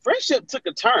 the friendship took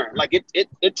a turn, like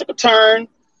it took a turn,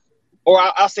 or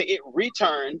I'll say it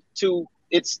returned to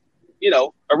its,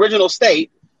 original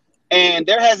state, and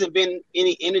there hasn't been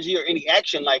any energy or any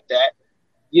action like that.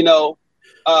 Am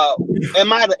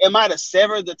I to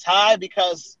sever the tie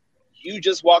because you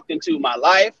just walked into my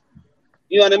life?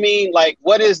 You know what I mean? Like,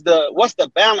 what's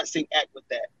the balancing act with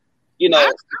that?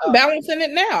 I'm balancing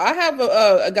it now. I have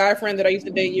a guy friend that I used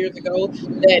to date years ago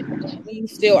that we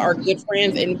still are good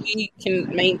friends, and we can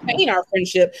maintain our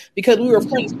friendship because we were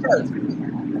friends first.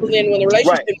 And then when the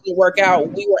relationship didn't work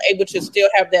out, we were able to still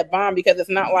have that bond because it's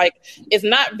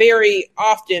not very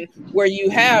often where you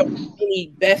have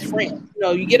any best friends.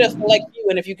 You get a select few,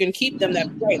 and if you can keep them, that's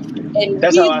great. And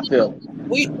that's how I feel.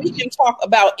 We can talk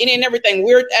about any and everything.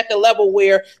 We're at the level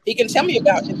where he can tell me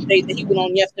about his date that he went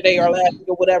on yesterday or last week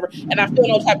or whatever, and I feel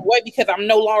no type of way because I'm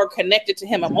no longer connected to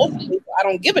him emotionally. So I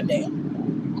don't give a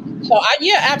damn. So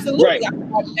absolutely, I can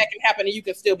that can happen, and you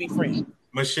can still be friends.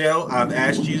 Michelle, I've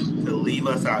asked you to leave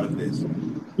us out of this.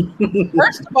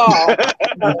 First of all,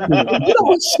 you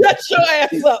don't shut your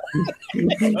ass up.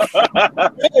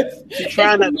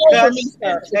 Trying to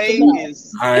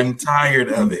cuss. I'm tired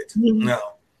of it. No.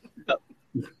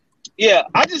 Yeah,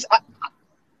 I just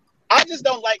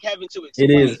don't like having to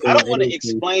explain. I don't want to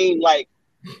explain like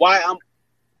why I'm.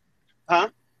 Huh?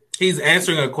 He's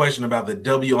answering a question about the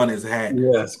W on his hat.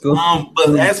 Yes.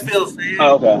 But as Phil said,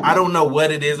 I don't know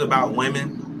what it is about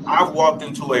women. I've walked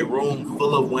into a room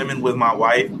full of women with my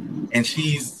wife, and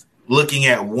she's looking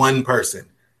at one person.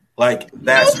 Like,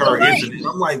 that's her, isn't it?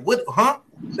 I'm like, what? Huh?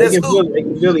 They can feel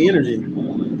the energy.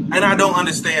 And I don't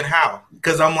understand how,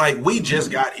 because I'm like, we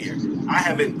just got here. I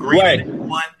haven't greeted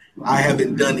anyone. I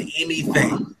haven't done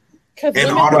anything.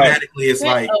 And automatically it's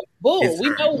like, bull. We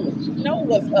know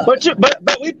what's up.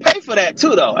 But we pay for that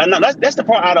too, though. And that's the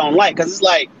part I don't like, because it's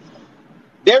like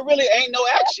there really ain't no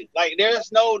action. Like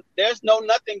there's no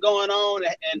nothing going on,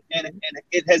 and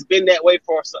it has been that way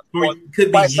for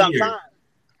quite some time.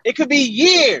 It could be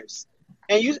years,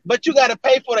 but you got to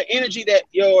pay for the energy that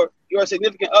your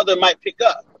significant other might pick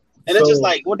up. And it's just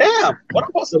like, well, damn. What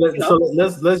am I supposed to do? So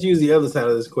let's use the other side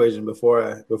of this equation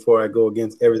before I go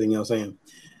against everything else saying.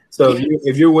 So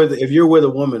if you're with a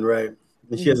woman, right,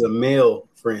 and she has a male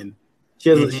friend, she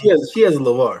has a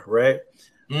LeVar, right?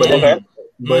 But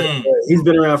he's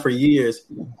been around for years.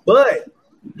 But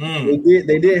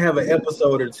they did have an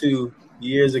episode or two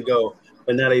years ago,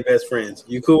 but now they best friends.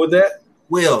 You cool with that?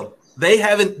 Will. They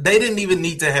didn't even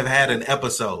need to have had an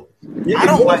episode. I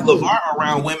don't like LeVar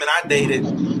around women I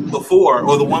dated before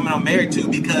or the woman I'm married to,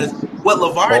 because what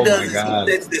LeVar does is he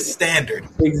sets this standard.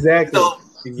 Exactly. So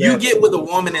you get with a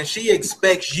woman and she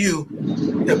expects you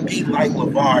to be like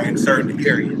LeVar in certain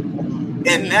areas.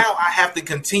 And now I have to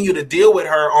continue to deal with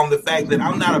her on the fact that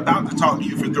I'm not about to talk to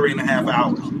you for 3.5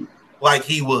 hours like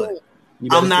he would.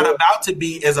 I'm not about to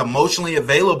be as emotionally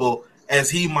available as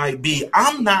he might be.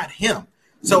 I'm not him.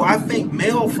 So I think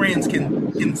male friends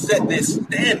can set this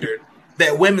standard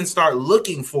that women start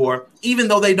looking for, even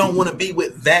though they don't want to be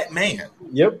with that man.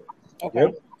 Yep. Okay.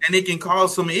 Yep. And it can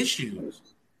cause some issues.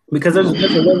 Because there's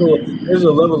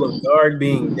a level of guard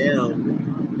being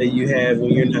down that you have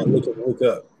when you're not looking to hook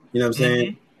up. You know what I'm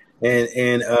saying?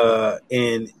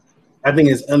 And I think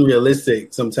it's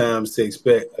unrealistic sometimes to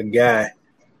expect a guy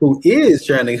who is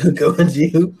trying to hook up with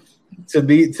you to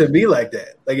be like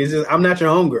that. Like, it's just, I'm not your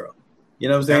homegirl. You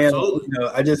know what I'm saying? Absolutely. You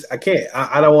know, I can't.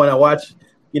 I don't want to watch,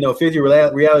 50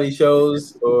 reality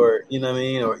shows, or, you know what I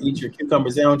mean, or eat your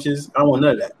cucumber sandwiches. I don't want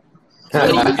none of that.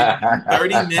 30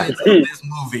 minutes of this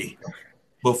movie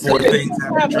before things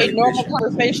happen. Have a normal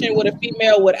conversation with a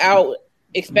female without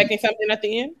expecting something at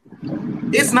the end?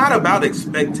 It's not about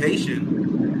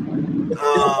expectation. It's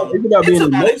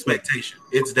about expectation.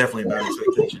 It's definitely about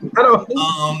expectation.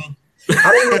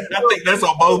 I think that's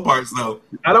on both parts, though.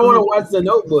 I don't want to watch The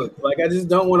Notebook. Like, I just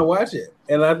don't want to watch it.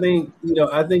 And I think,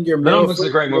 your Notebook's a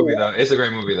great movie, though. It's a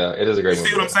great movie, though. It is a great movie.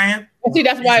 See what I'm saying? See,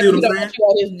 that's why you don't want you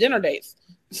all these dinner dates.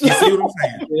 You see what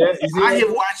I'm saying? I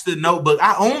have watched The Notebook.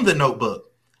 I own The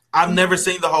Notebook. I've never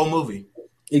seen the whole movie.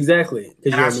 Exactly.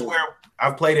 And I swear,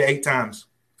 I've played it 8 times.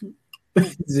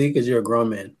 See, because you're a grown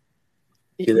man.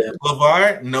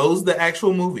 LeVar knows the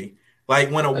actual movie.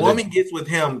 Like, when a woman gets with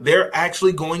him, they're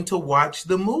actually going to watch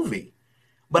the movie.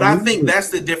 But I think that's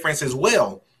the difference as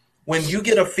well. When you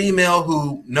get a female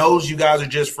who knows you guys are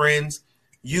just friends,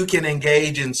 you can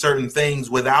engage in certain things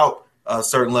without a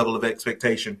certain level of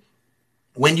expectation.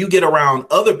 When you get around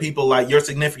other people like your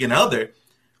significant other,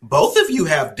 both of you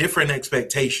have different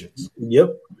expectations.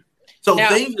 Yep. So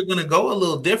things are going to go a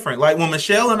little different. Like when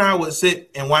Michelle and I would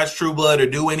sit and watch True Blood or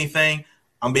do anything,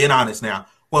 I'm being honest now.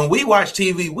 When we watched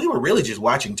TV, we were really just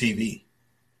watching TV.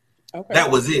 Okay. That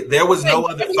was it. There was no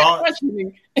other thought.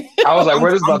 I was like,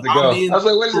 where's this about to go? I was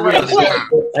like, where's this about to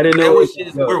go? I didn't know.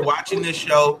 We're watching this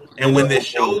show, and when the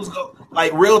shows go,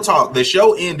 like, real talk, the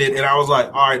show ended, and I was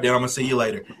like, all right, then I'm going to see you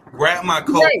later. Grab my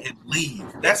coat and leave.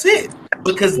 That's it.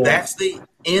 Because that's the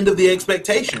end of the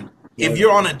expectation. If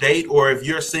you're on a date or if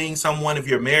you're seeing someone, if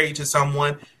you're married to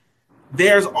someone,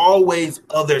 there's always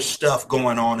other stuff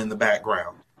going on in the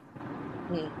background.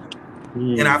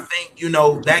 And I think,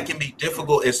 that can be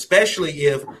difficult, especially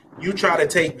if you try to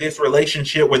take this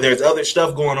relationship where there's other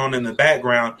stuff going on in the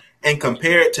background and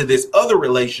compare it to this other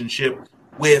relationship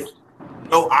with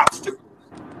no obstacles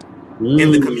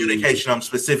in the communication I'm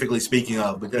specifically speaking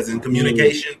of. Because in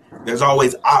communication, there's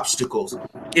always obstacles.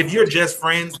 If you're just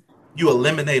friends, you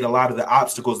eliminate a lot of the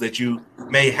obstacles that you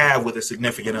may have with a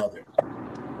significant other.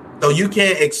 So you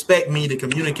can't expect me to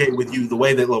communicate with you the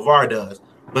way that LeVar does,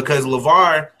 because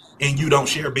LeVar and you don't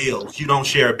share bills, you don't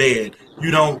share a bed, you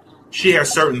don't share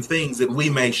certain things that we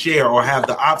may share or have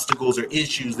the obstacles or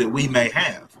issues that we may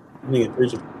have. Nigga,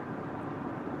 preacher.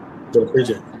 Let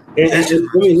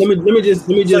me just.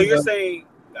 So you're saying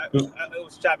it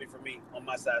was choppy for me on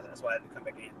my side. That's why I had to come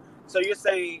back in. So you're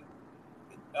saying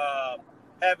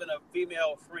having a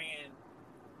female friend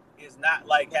is not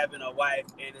like having a wife,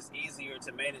 and it's easier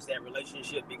to manage that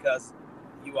relationship because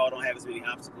you all don't have as many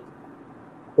obstacles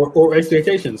or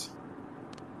expectations.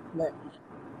 Right.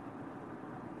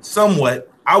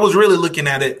 Somewhat. I was really looking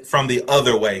at it from the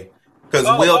other way because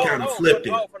Will kind of flipped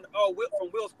it. From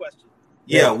Will's question.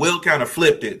 Yeah, Will kind of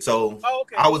flipped it. So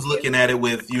I was looking at it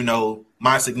with,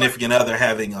 my significant other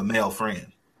having a male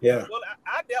friend. Yeah. Well,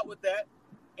 I dealt with that,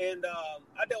 and I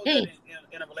dealt with that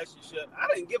in a relationship. I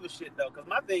didn't give a shit though, because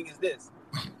my thing is this: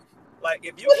 like,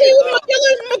 if you Well, he was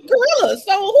killing gorilla,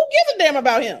 so who gives a damn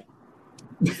about him?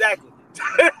 exactly.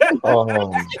 Oh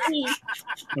my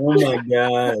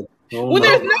god. When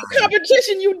there's no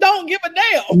competition, you don't give a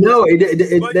damn. No,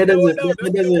 that doesn't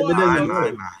matter.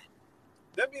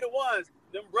 Them be the ones.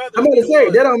 Them brothers. I'm going to say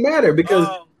that don't matter because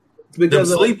them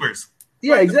sleepers.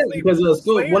 Yeah, exactly. Because of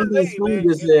school, one of the schools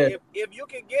just said, if you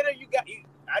can get her, you got.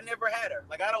 I never had her.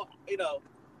 Like I don't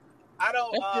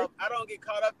get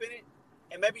caught up in it.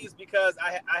 And maybe it's because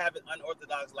I have an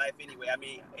unorthodox life anyway. I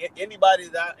mean, anybody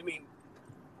that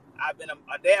I've been a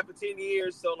dad for 10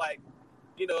 years, so like,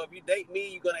 you know, if you date me,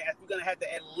 you're gonna have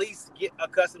to at least get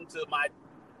accustomed to my,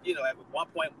 you know, at one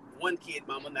point 1 kid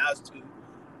mama, now it's 2.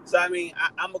 So I mean,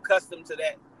 I'm accustomed to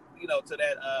that, you know, to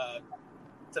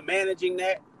managing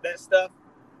that stuff.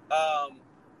 I've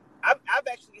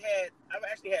actually had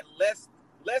less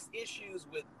issues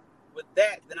with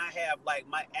that than I have like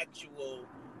my actual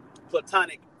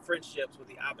platonic friendships with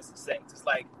the opposite sex. It's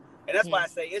like, and that's why I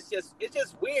say it's just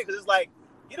weird, because it's like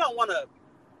you don't want to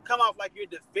come off like you're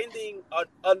defending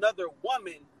another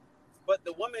woman, but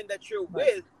the woman that you're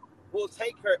with will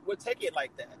take it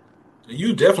like that.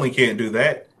 You definitely can't do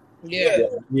that. Yeah,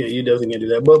 you definitely can't do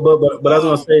that. But I was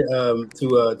gonna say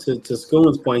to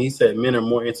Schoon's point, he said men are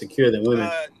more insecure than women.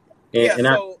 I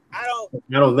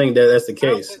don't think that's the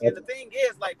case. And the thing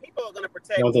is, like, people are gonna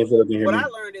protect. I don't think Philip can hear what me. I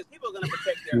learned is people are gonna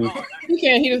protect their own. He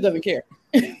can't. He just doesn't care.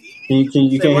 Can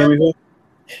you hear me?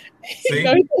 See?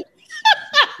 Can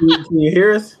you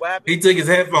hear us? He took his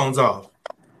headphones off.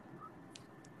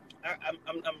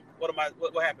 What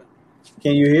happened?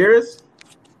 Can you hear us?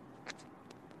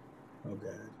 Oh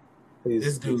God!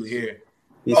 This dude here.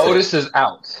 Otis is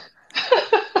out.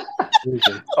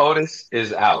 Otis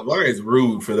is out. Larry is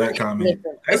rude for that comment.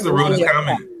 That's the rudest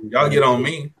comment. Y'all get on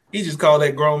me. He just called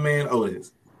that grown man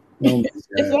Otis.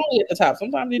 It's only at the top.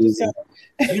 Sometimes you just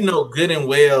you know good and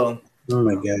well. Oh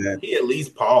my God! He at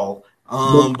least Paul.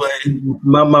 But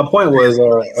my point was,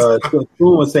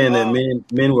 Schoon was saying that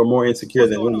men were more insecure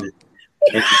than women.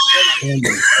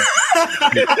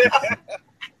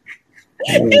 It's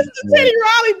the Teddy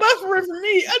Riley buffering for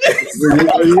me.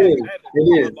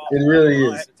 It really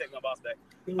is.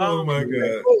 Oh my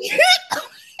God.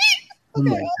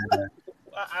 Okay.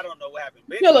 I don't know what happened.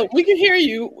 Philip, we can hear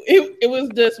you. It was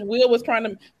just Will was trying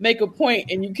to make a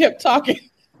point and you kept talking.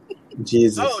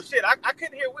 Jesus. Oh shit! I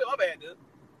couldn't hear Will. My bad, dude.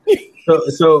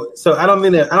 So I don't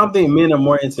think men are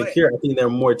more insecure. I think they're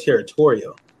more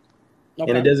territorial. Okay.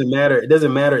 And it doesn't matter. It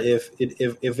doesn't matter if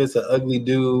it's an ugly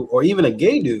dude or even a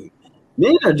gay dude.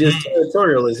 Men are just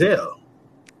territorial as hell.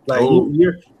 Like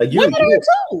you're women are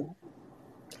too.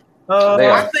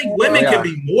 I think women can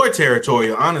be more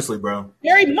territorial, honestly, bro.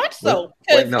 Very much so.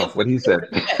 Wait, no, what he said.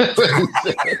 No, it's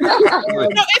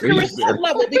a respect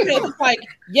level, because it's like,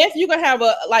 yes, you can have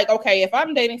okay, if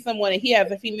I'm dating someone and he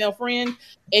has a female friend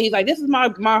and he's like, this is my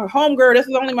homegirl, this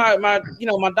is only my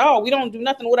dog, we don't do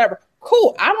nothing, whatever.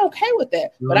 Cool, I'm okay with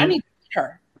that, but I need to meet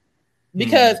her,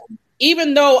 because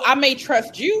even though I may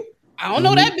trust you, I don't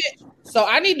know that bitch, so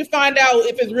I need to find out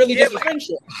if it's really just a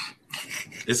friendship.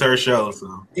 It's her show,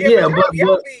 so but I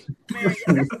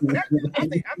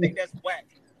think that's whack.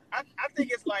 I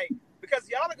think it's like, because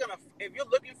y'all are gonna, if you're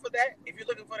looking for that, if you're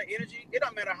looking for the energy, it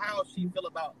don't matter how she feel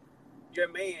about your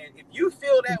man. If you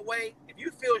feel that way, if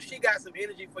you feel she got some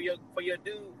energy for your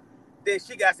dude, then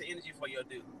she got some energy for your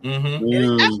dude.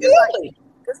 Mm-hmm. Absolutely.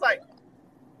 It's like,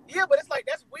 yeah, but it's like,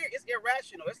 that's weird. It's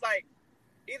irrational. It's like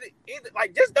either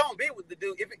like, just don't be with the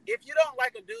dude. If you don't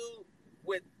like a dude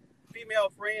with female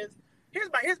friends. Here's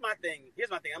my thing.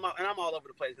 I'm all over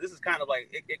the place. This is kind of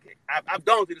like I've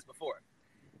gone through this before.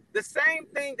 The same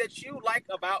thing that you like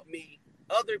about me,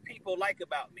 other people like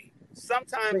about me.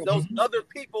 Sometimes those other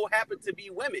people happen to be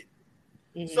women.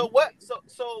 Mm-hmm. So what?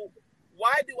 So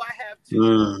why do I have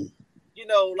to,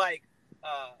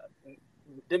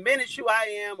 diminish who I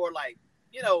am, or like,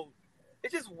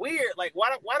 it's just weird. Like,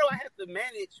 why do I have to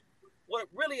manage what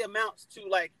really amounts to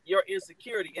like your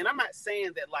insecurity? And I'm not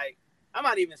saying that like. I'm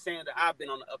not even saying that I've been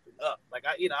on the up and up. Like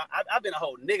I've been a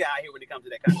whole nigga out here when it comes to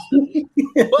that kind of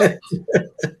stuff. But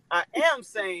I am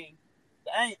saying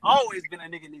that I ain't always been a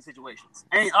nigga in these situations.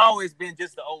 I ain't always been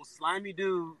just the old slimy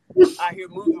dude out here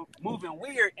moving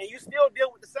weird, and you still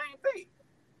deal with the same thing.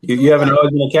 You haven't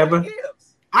always been a Kappa?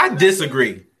 I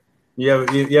disagree. You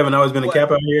haven't always been a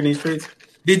Kappa out here in these streets?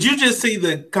 Did you just see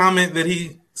the comment that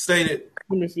he stated?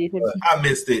 I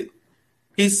missed it.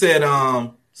 He said,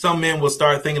 some men will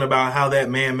start thinking about how that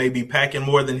man may be packing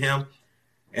more than him.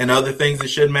 and other things that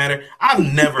shouldn't matter. I've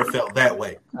never felt that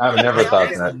way. I've never thought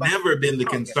That's that. never been the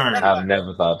concern. I've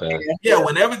never thought that. Yeah,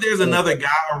 whenever there's another guy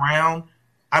around,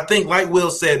 I think, like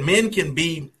Will said, men can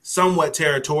be somewhat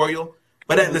territorial,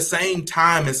 but at the same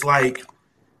time, it's like,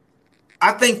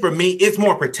 I think for me, it's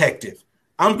more protective.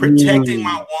 I'm protecting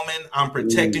my woman. I'm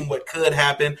protecting what could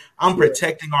happen. I'm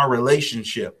protecting our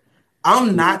relationship.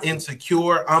 I'm not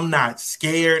insecure. I'm not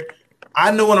scared.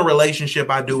 I know in a relationship,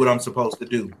 I do what I'm supposed to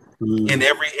do. In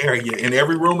every area, in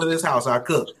every room of this house, I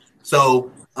cook.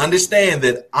 So understand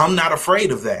that I'm not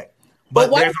afraid of that.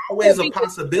 But there's always a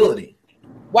possibility.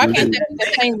 Why can't that be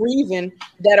the same reason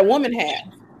that a woman has?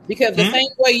 Because the same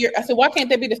way I said, why can't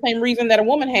that be the same reason that a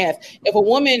woman has? If a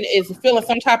woman is feeling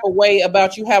some type of way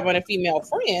about you having a female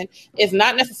friend, it's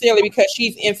not necessarily because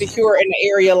she's insecure in the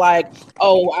area, like,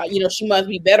 she must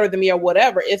be better than me or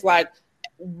whatever. It's like,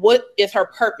 what is her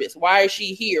purpose? Why is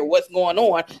she here? What's going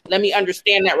on? Let me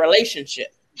understand that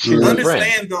relationship.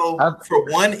 Understand though, for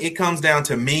one, it comes down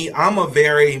to me. I'm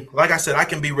like I said, I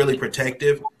can be really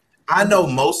protective. I know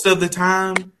most of the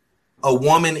time a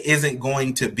woman isn't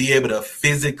going to be able to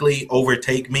physically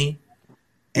overtake me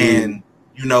and,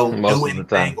 do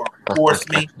anything or force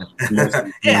me.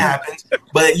 It happens.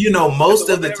 But, most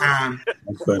of the time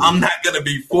I'm not going to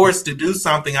be forced to do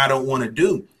something I don't want to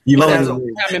do.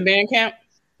 I'm in band camp.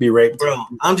 Be raped. Bro,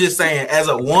 I'm just saying, as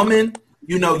a woman,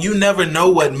 you never know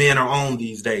what men are on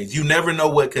these days. You never know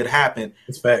what could happen.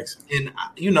 It's facts. And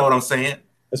you know what I'm saying?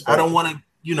 I don't want to,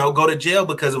 go to jail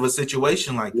because of a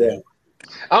situation like that.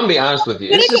 I'm gonna be honest with you.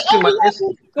 It's just too much.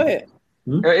 Go ahead.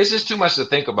 It's just too much to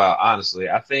think about, honestly.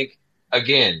 I think,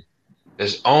 again,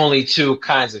 there's only two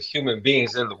kinds of human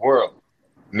beings in the world,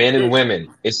 men and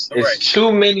women. It's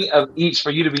too many of each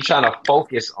for you to be trying to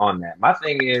focus on that. My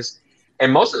thing is,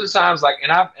 and most of the times,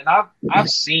 I've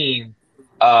seen,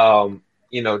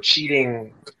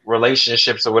 cheating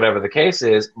relationships or whatever the case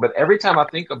is, but every time I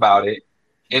think about it,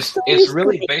 it's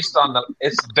really based on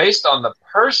the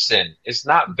person. It's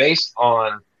not based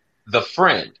on the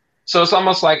friend. So it's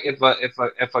almost like if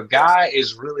a guy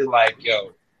is really like,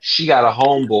 yo, she got a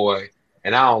homeboy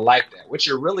and I don't like that. What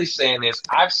you're really saying is,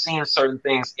 I've seen certain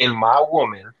things in my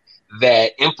woman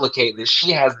that implicate that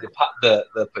she has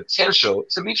the potential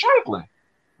to be trifling.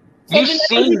 You've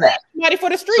seen that. Somebody for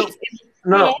the streets.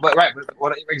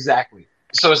 But exactly.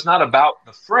 So it's not about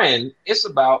the friend. It's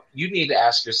about, you need to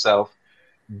ask yourself,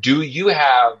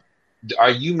 are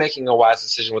you making a wise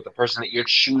decision with the person that you're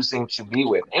choosing to be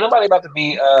with? Ain't nobody about to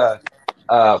be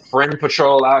friend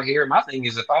patrol out here. My thing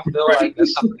is, if I feel like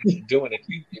there's something that you're doing, if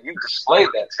you display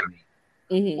that to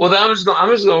me, well, then I'm just gonna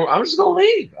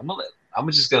leave. I'm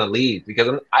just gonna leave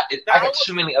because I got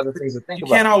too many other things to think about.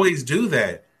 You can't always do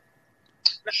that.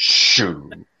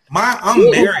 Shoot. I'm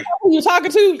married. Who you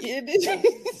talking to? It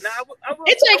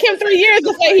take him 3 years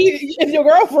to say he is your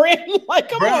girlfriend. Like,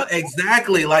 come on.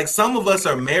 Exactly. Like, some of us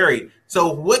are married.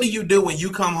 So what do you do when you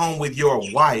come home with your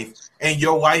wife and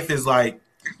your wife is like,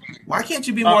 why can't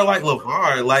you be more like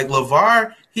LeVar? Like,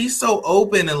 LeVar, he's so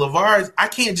open, and I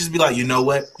can't just be like, you know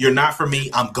what? You're not for me.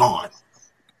 I'm gone.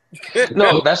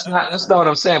 No, that's not what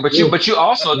I'm saying. But you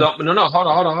also don't. No, hold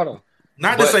on.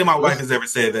 Not to say my wife has ever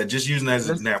said that. Just using that as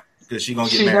an example. Because she's gonna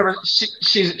get married.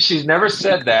 She's never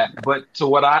said that, but to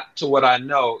what I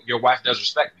know, your wife does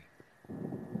respect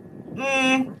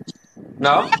me.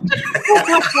 No.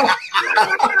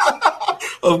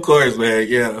 Of course, man.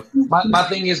 Yeah. My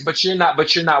thing is, but you're not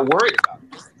worried about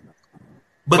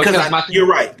it. You're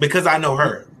right. Because I know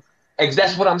her.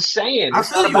 That's what I'm saying.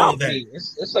 It's not about me.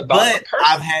 It's about the person.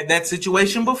 I've had that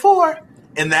situation before,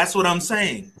 and that's what I'm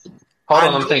saying. Hold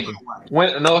on, I'm thinking.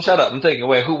 Shut up. I'm thinking.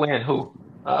 Wait, who win? Who?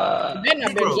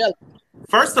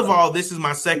 First of all, this is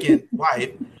my second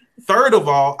wife. Third of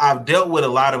all, I've dealt with a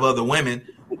lot of other women.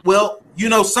 Well,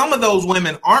 some of those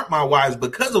women aren't my wives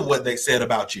because of what they said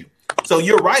about you. So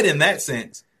you're right in that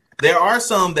sense. There are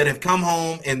some that have come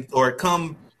home or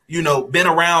been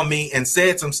around me and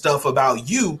said some stuff about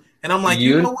you, and I'm like,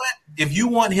 you know what? If you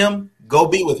want him, go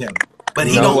be with him. But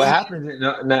he don't. What happens?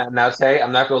 Now, Tay,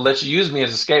 I'm not going to let you use me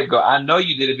as a scapegoat. I know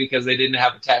you did it because they didn't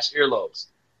have attached earlobes.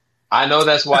 I know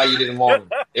that's why you didn't want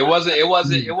them. It wasn't me.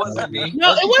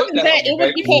 No, it wasn't that. It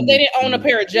was because they didn't own a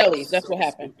pair of jellies. That's what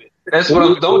happened. That's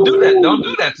what. Don't do that. Don't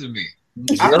do that to me.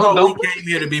 I thought we came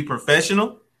here to be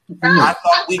professional. I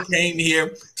thought we came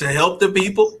here to help the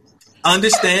people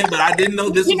understand, but I didn't know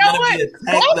this was going to be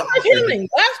Laughter is healing.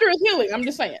 Laughter is healing. I'm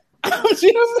just saying.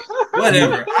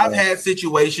 Whatever. I've had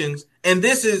situations, and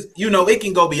this is, it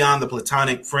can go beyond the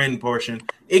platonic friend portion.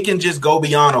 It can just go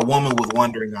beyond a woman with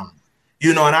wandering on.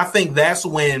 And I think that's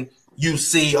when you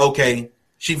see, okay,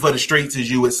 she for the streets, as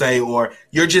you would say, or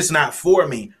you're just not for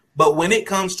me. But when it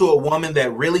comes to a woman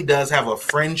that really does have a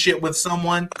friendship with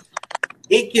someone,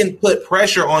 it can put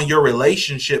pressure on your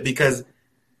relationship because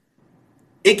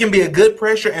it can be a good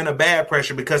pressure and a bad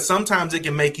pressure because sometimes it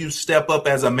can make you step up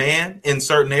as a man in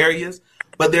certain areas.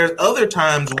 But there's other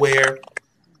times where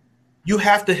you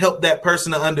have to help that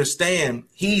person to understand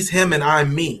he's him and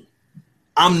I'm me.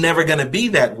 I'm never going to be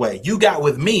that way. You got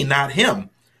with me, not him.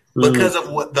 Because of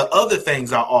what the other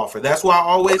things I offer. That's why I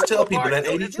always tell people that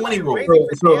 80-20 rule. You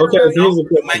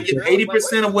might get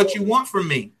 80% of what you want from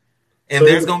me. And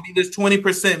there's going to be this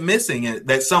 20% missing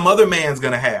that some other man's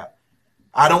going to have.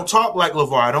 I don't talk like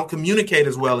LeVar. I don't communicate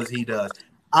as well as he does.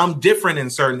 I'm different in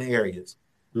certain areas.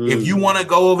 If you want to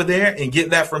go over there and get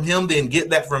that from him, then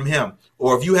get that from him.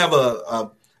 Or if you have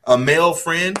a male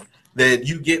friend that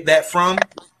you get that from,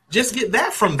 just get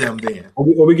that from them then. Or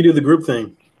we can do the group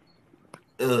thing.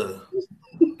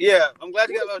 Yeah, I'm glad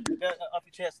you got that off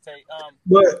your chest, Tate.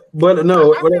 But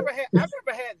no, I've never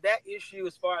had that issue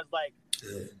as far as like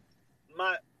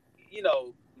my,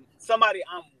 somebody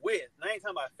I'm with. And I ain't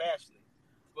talking about fashion,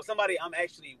 but somebody I'm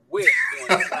actually with.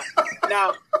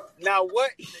 Now,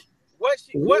 what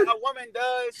a woman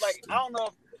does, like I don't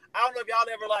know if y'all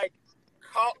ever like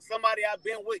caught somebody I've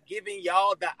been with giving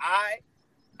y'all the eye.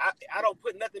 I don't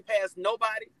put nothing past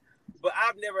nobody. But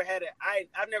I've never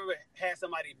had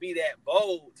somebody be that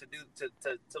bold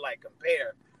to like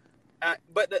compare.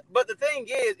 But the thing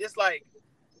is, it's like,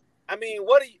 I mean,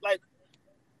 what do you like?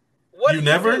 What you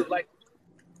never do? Like?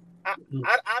 I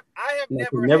have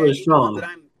never had strong that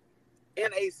I'm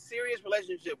in a serious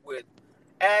relationship with.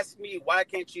 Ask me, why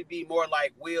can't you be more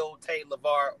like Will, Tay,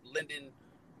 LeVar, Lyndon,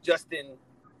 Justin,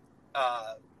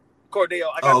 Cordell?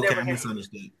 Like, I've never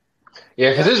misunderstood. Yeah,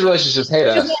 because his relationships hate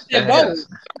us.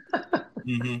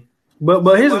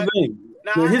 But here's the thing.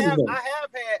 Now I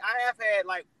have had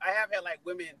like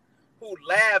women who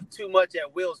laugh too much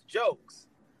at Will's jokes,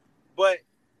 but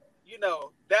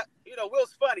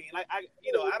Will's funny, and I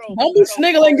don't be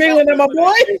sniggling, giggling at my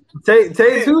boy. Tay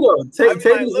too though. Tay is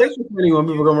extra funny when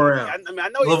people come around. I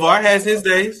know LeVar has his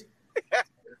days.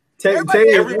 Everybody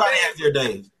has their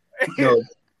days. No.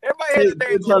 Everybody has a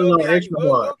day.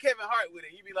 Will Kevin Hart with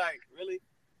it. You be like, really?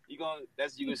 You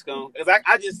just gonna? Because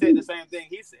I just said the same thing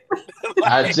he said.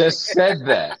 I just said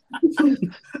that.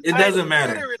 It doesn't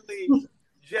matter. Literally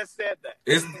just said that.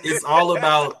 It's all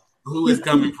about who it's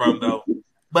coming from, though.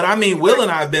 But I mean, Will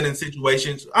and I have been in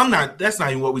situations. That's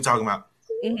not even what we're talking about.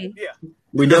 Mm-hmm. Yeah.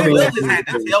 Will has had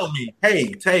to tell me,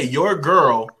 "Hey, Tay, your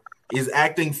girl is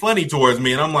acting funny towards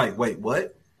me," and I'm like, "Wait,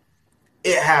 what?"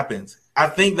 It happens. I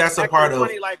think that's a part of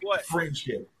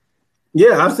friendship.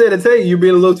 Yeah, I've said to tell you, you're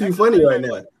being a little too funny right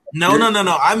now. No.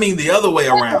 I mean the other way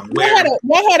around.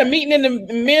 I had a meeting in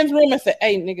the men's room and said,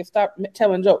 "Hey, nigga, stop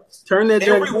telling jokes."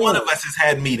 Every one of us has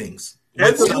had meetings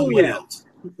with someone else.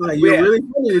 Like, you're really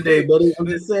funny today, buddy. I'm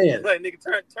just saying. Like, nigga,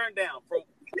 turn down, bro.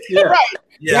 Yeah, right.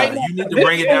 Yeah, right you need to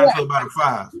bring it down to about a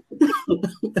 5.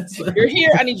 You're here.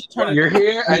 I need you to turn. You're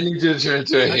here. I need you to turn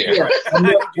to it here. I'm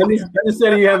just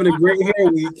saying you're having a great hair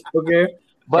week, okay?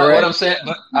 But what I'm saying,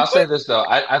 I'll say this though.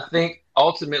 I think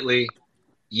ultimately,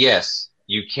 yes,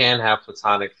 you can have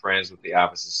platonic friends with the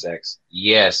opposite sex.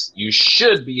 Yes, you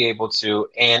should be able to,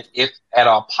 and if at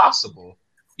all possible,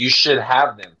 you should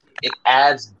have them. It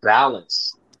adds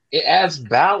balance.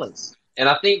 And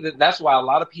I think that's why a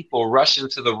lot of people rush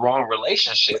into the wrong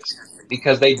relationships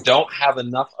because they don't have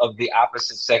enough of the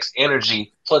opposite sex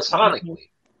energy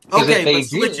platonically. Okay, but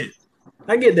switch it.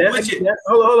 I get that.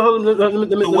 Hold on. Let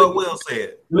me what Will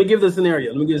said. Let me give the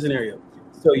scenario.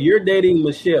 So you're dating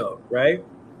Michelle, right?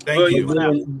 Thank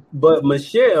you. But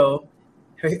Michelle,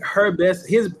 her best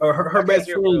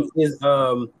friend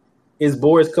is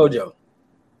Boris Kojo.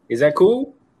 Is that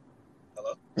cool?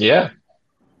 Hello? Yeah.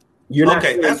 You're not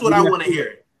okay. That's what I want to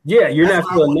hear. Yeah, you're not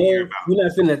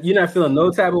feeling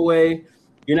no type of way.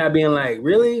 You're not being like,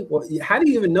 really? Well, how do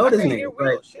you even know this nigga?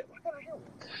 Right?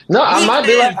 No, I might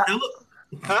be like,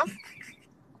 huh?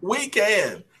 We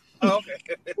can. Oh, okay.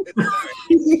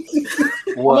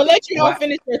 I'm gonna let you all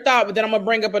finish your thought, but then I'm gonna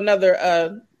bring up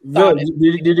another. Phillip,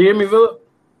 did you hear me, Phillip?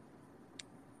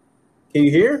 Can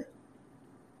you hear?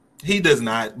 He does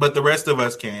not, but the rest of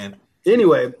us can.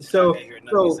 Anyway, so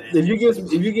if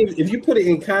you put it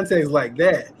in context like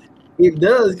that, it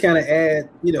does kind of add,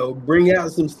 bring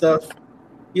out some stuff,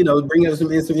 bring out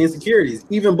some insecurities,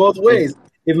 even both ways.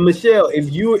 If Michelle,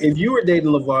 if you were dating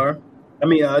LeVar,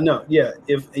 if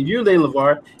you were dating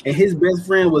LeVar and his best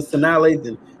friend was Sanaa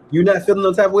Lathan, you not feeling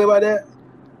no type of way about that?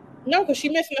 No, because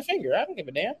she's missing a finger. I don't give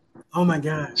a damn. Oh my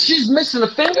God. She's missing a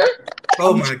finger?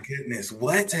 Oh my goodness.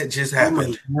 What had just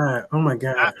happened? Oh my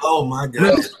God. Oh my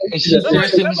God. Is she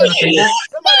seriously missing a finger?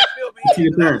 Somebody feel me.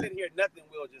 your because I turn. didn't hear nothing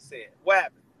Will just said. What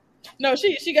happened? No,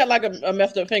 she got like a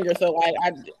messed up finger, so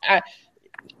I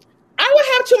would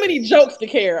have too many jokes to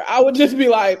care. I would just be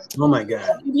like, Oh my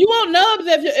god. you want nubs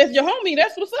if you're homie,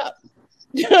 that's what's up.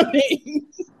 You know what I mean?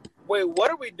 Wait,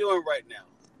 what are we doing right now?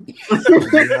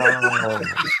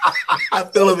 I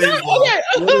feel it. Okay,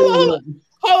 hold on.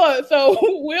 So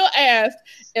Will asked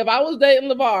if I was dating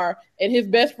LeVar and his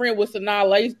best friend was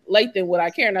Sanaa Lathan, would I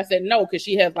care? And I said no, because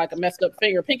she has like a messed up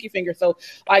finger, pinky finger. So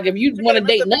like if you want to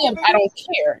date Nubs, I don't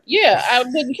care. Yeah, I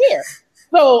wouldn't care.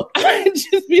 So I'd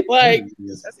just be like,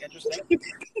 That's interesting.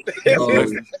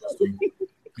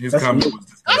 His comment was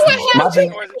disgusting. I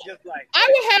would Or is it just like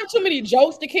have too many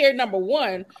jokes to care, number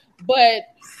one. But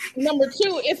number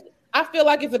two, I feel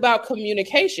like it's about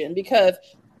communication, because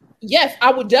yes,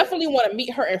 I would definitely want to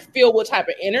meet her and feel what type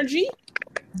of energy.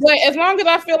 But as long as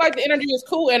I feel like the energy is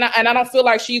cool and I don't feel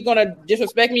like she's gonna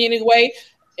disrespect me in any way,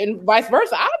 and vice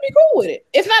versa, I'll be cool with it.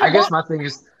 It's not. I guess my thing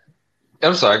is,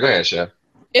 I'm sorry. Go ahead, Chef.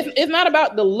 It's not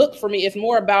about the look for me. It's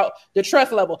more about the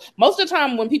trust level. Most of the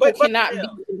time, when people cannot,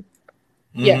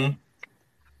 yeah,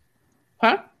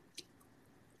 huh?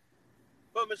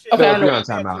 But Michelle, Okay, I don't know. You're on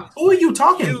timeout. Who are you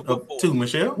talking to,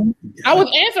 Michelle? I was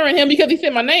answering him because he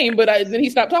said my name, but then he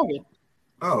stopped talking.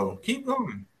 Oh, keep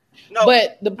going. no,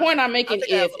 But the point I'm making is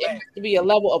I have a it has to be a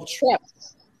level of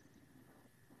trust.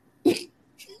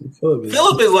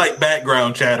 Philip is like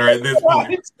background chatter at this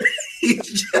point.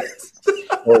 He's just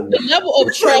The level of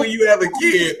it's like trust. when you have a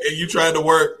kid and you trying to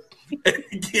work, and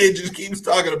the kid just keeps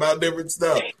talking about different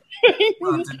stuff.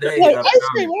 Today, Like, I've ice done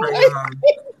cream, crayon.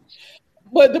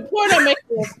 But the point I'm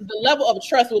making is the level of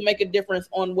trust will make a difference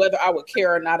on whether I would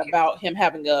care or not about him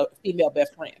having a female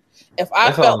best friend. If I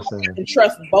That's all felt I'm like I saying. can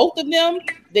trust both of them,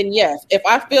 then yes. If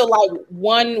I feel like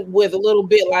one was a little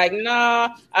bit like,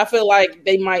 nah, I feel like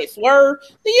they might swerve,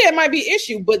 then yeah, it might be an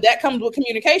issue. But that comes with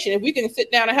communication. If we can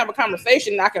sit down and have a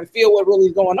conversation and I can feel what really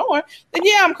is going on, then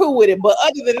yeah, I'm cool with it. But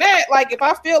other than that, like if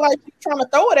I feel like she's trying to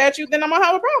throw it at you, then I'm gonna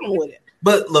have a problem with it.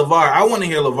 But LeVar, I want to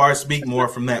hear LeVar speak more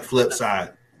from that flip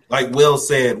side. Like Will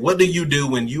said, what do you do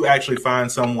when you actually find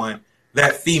someone,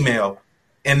 that female,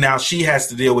 and now she has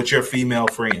to deal with your female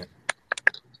friend?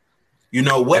 You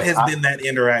know, what has been that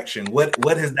interaction? What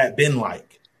has that been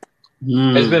like?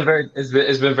 It's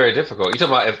been very difficult. You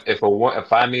talking about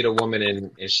if I meet a woman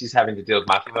and she's having to deal with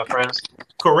my female friends?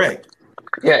 Correct.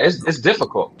 Yeah, it's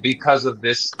difficult because of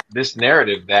this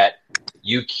narrative that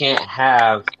you can't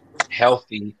have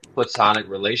healthy platonic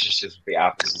relationships with the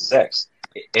opposite sex.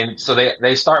 And so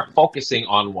they start focusing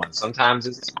on one. Sometimes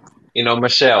it's,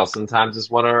 Michelle. Sometimes it's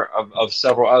one of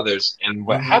several others. And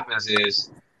what happens is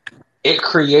it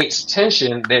creates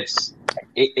tension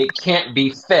it can't be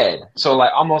fed. So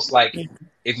like almost like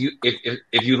if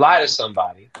you lie to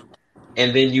somebody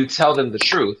and then you tell them the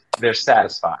truth, they're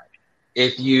satisfied.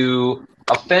 If you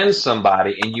offend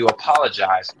somebody and you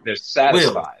apologize, they're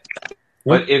satisfied.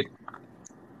 But if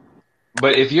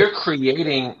you're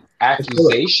creating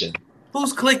accusation.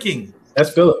 Who's clicking? That's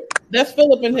Philip. That's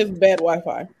Philip and his bad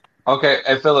Wi-Fi. Okay,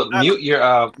 and Philip, mute your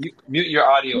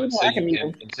audio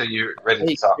until you're ready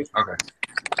to talk. Okay.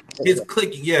 His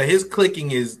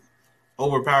clicking is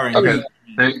overpowering. Okay.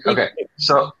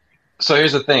 So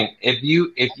here's the thing: if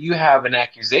you have an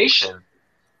accusation,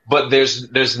 but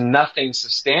there's nothing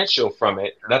substantial from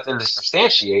it, nothing to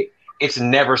substantiate, it's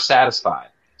never satisfied.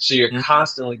 So you're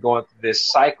constantly going through this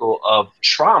cycle of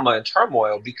trauma and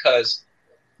turmoil because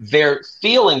they're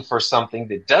feeling for something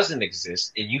that doesn't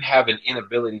exist, and you have an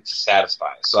inability to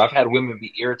satisfy it. So I've had women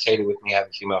be irritated with me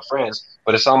having female friends,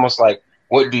 but it's almost like,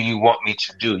 what do you want me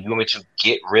to do? You want me to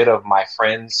get rid of my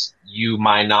friends,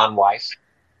 my non-wife?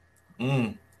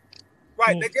 right,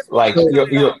 they just like they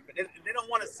don't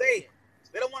want to say it.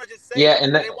 They don't want to just say it.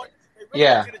 And they really want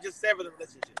you to just sever the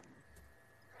relationship.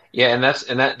 Yeah, and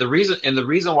the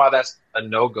reason why that's a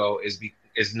no-go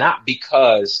is not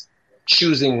because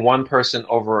choosing one person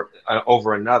over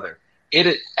another.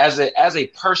 It as a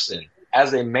person,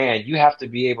 as a man, you have to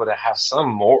be able to have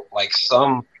some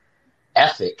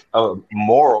ethic of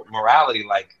morality.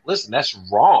 Like, listen, that's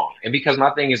wrong. And because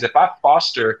my thing is, if I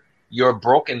foster your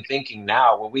broken thinking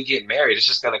now, when we get married, it's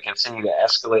just going to continue to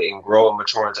escalate and grow and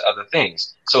mature into other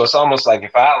things. So it's almost like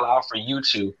if I allow for you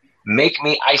to make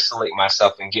me isolate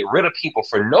myself and get rid of people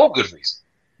for no good reason,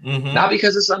 not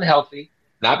because it's unhealthy,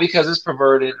 not because it's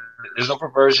perverted, there's no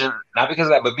perversion, not because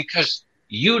of that, but because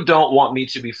you don't want me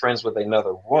to be friends with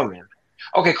another woman.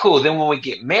 Okay, cool. Then when we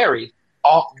get married,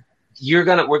 we're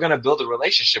gonna build a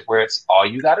relationship where it's all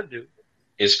you got to do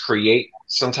is create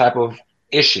some type of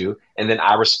issue, and then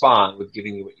I respond with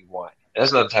giving you what you want. And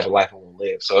that's another type of life I want to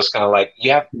live. So it's kind of like we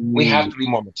have to be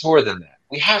more mature than that.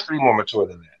 We have to be more mature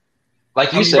than that.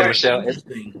 Like you said, Michelle,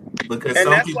 because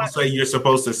some people say you're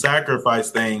supposed to sacrifice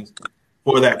things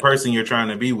for that person you're trying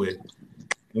to be with.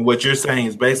 And what you're saying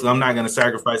is basically, I'm not going to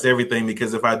sacrifice everything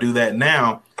because if I do that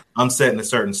now, I'm setting a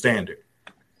certain standard.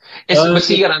 But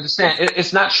see, you got to understand,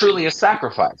 it's not truly a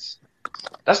sacrifice.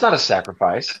 That's not a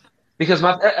sacrifice because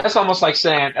that's almost like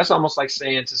saying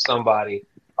to somebody,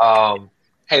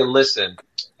 "Hey, listen,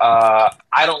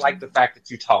 I don't like the fact that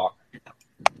you talk.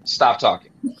 Stop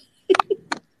talking."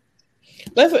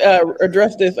 Let's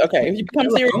address this. Okay, if you become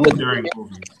serious with her,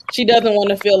 she doesn't want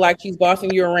to feel like she's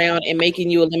bossing you around and making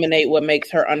you eliminate what makes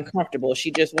her uncomfortable.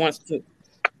 She just wants you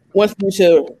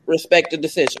to respect the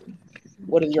decision.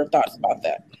 What are your thoughts about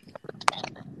that?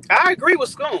 I agree with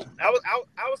Scoon. I was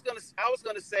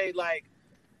gonna say, like,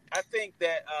 I think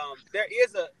that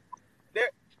there's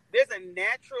a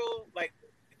natural, like,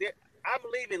 I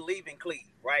believe in leaving clean,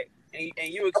 right? And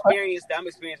you experienced that. I'm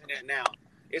experiencing that now.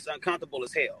 It's uncomfortable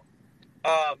as hell.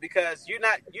 Because you're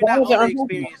not only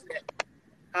experienced that,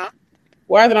 huh?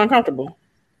 Why is it uncomfortable?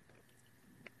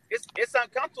 It's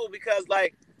uncomfortable because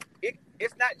like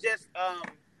it's not just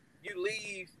you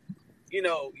leave, you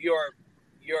know, your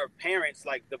parents,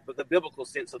 like the biblical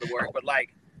sense of the word, but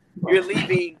like you're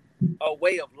leaving a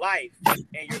way of life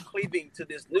and you're cleaving to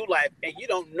this new life, and you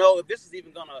don't know if this is even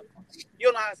you don't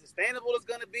know how sustainable it's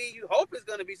gonna be. You hope it's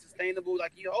gonna be sustainable,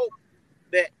 like you hope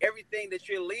that everything that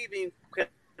you're leaving can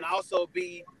also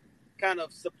be kind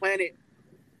of supplanted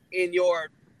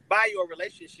by your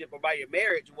relationship or by your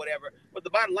marriage or whatever. But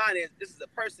the bottom line is, this is a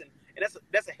person, and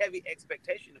that's a heavy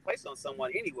expectation to place on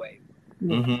someone anyway.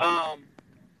 Mm-hmm.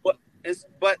 But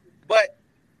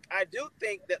I do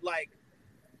think that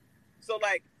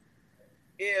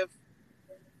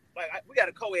we got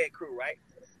a co-ed crew, right?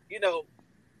 You know,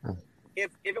 if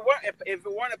it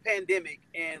weren't a pandemic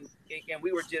and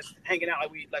we were just hanging out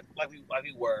like we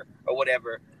were or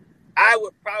whatever, I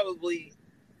would have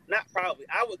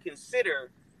to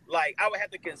consider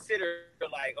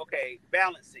okay,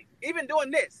 balancing. Even doing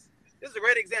this is a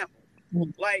great example.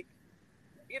 Like,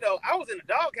 you know, I was in the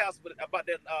doghouse about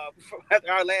that after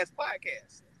our last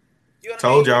podcast. You know what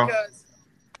Told I mean? y'all. Because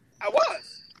I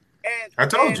was. And I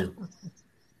told you.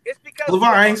 It's because LeVar,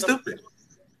 I ain't stupid.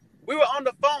 We were on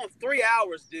the phone 3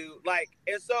 hours, dude. Like,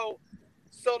 and so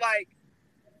like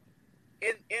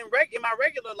in my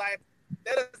regular life,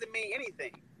 that doesn't mean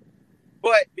anything.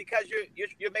 But because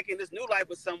you're making this new life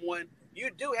with someone,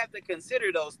 you do have to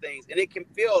consider those things, and it can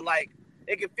feel like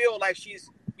she's,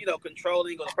 you know,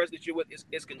 controlling, or the person that you're with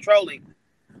is controlling.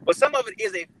 But some of it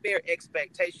is a fair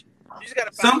expectation. You just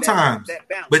gotta find sometimes that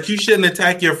balance. But you shouldn't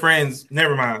attack your friends.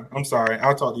 Never mind. I'm sorry.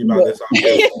 I'll talk to you about this.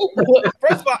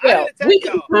 First of all, I didn't attack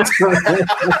y'all.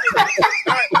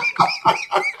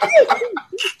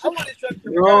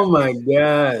 Oh my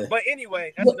god! But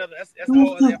anyway, that's a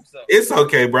whole other episode. It's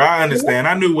okay, bro. I understand.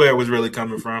 I knew where it was really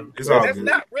coming from. It's all That's good.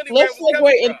 not really Let's where it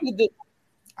was segue into the.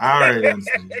 I already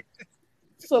understand.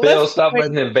 So Bill, stop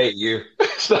letting him bait you.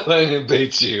 Stop letting him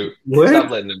bait you. What? Stop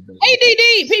letting him bait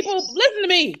you. ADD, people, listen to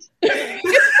me. Shut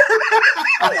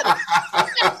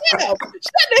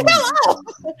the hell up.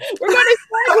 We're going to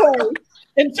segue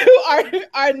into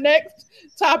our next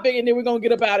topic, and then we're going to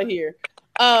get up out of here.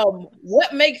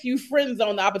 What makes you friends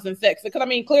on the opposite sex? Because, I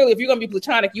mean, clearly, if you're going to be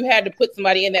platonic, you had to put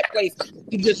somebody in that place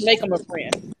to just make them a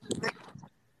friend.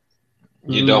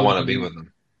 You don't want to be with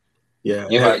them. Yeah.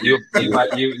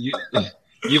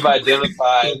 You've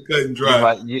identified. Cut and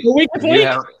dry.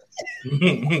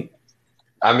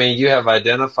 You have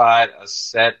identified a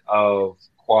set of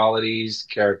qualities,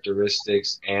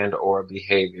 characteristics, and or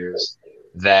behaviors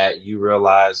that you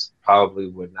realize probably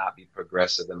would not be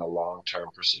progressive in a long-term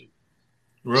pursuit.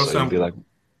 Real so simple. You'd be like,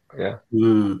 yeah.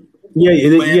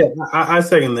 Yeah. I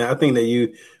second that. I think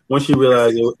that once you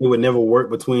realize it would never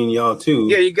work between y'all two.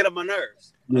 Yeah, you get on my nerves.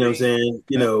 You know what I'm saying?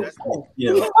 Okay. I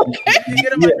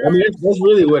mean, that's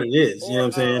really what it is. You know what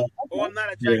I'm saying? Or I'm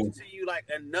not attracted to you like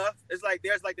enough. It's like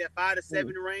there's like that 5 to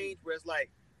 7 range where it's like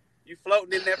you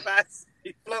floating in that 5.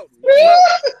 You floating.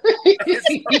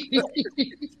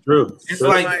 True. It's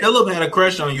like Philip had a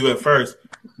crush on you at first,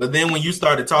 but then when you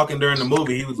started talking during the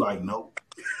movie, he was like, "Nope."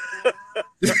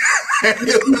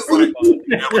 It was like,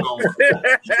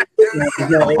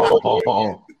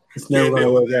 it's never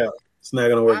gonna work out. It's not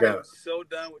gonna work out. I'm so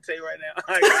done with Tay right now.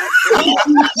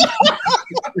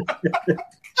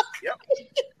 Yep.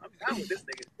 I'm done with this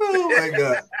nigga. Oh my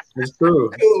god. It's true.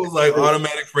 It was like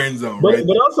automatic friend zone.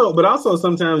 But also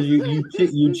sometimes you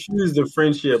choose the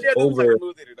friendship over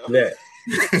that.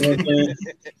 You know what I'm saying?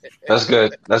 That's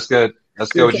good. That's good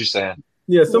what you're saying.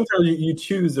 Yeah, sometimes you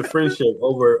choose a friendship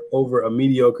over a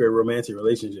mediocre romantic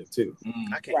relationship too.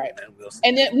 I can't Right. get that Wilson.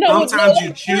 And then Sometimes you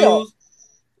that's real. choose.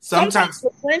 Sometimes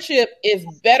the friendship is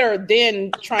better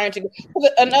than trying to.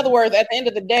 In other words, at the end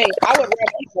of the day, I would rather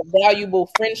have a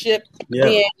valuable friendship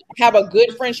than have a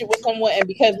good friendship with someone, and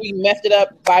because we messed it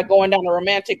up by going down a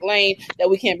romantic lane, that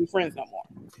we can't be friends no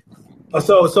more.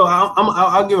 So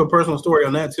I'll give a personal story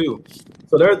on that too.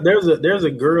 So there's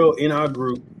a girl in our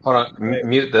group. Hold on,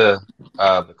 mute the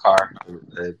car,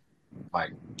 the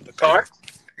mic. The car?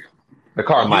 The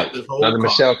car mic. Now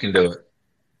Michelle can do it.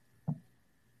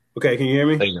 Okay, can you hear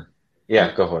me?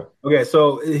 Yeah, go for it. Okay,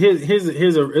 so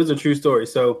here's a true story.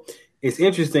 So it's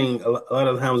interesting. A lot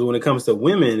of times when it comes to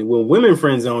women, when women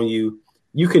friend zone you,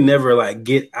 you can never like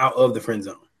get out of the friend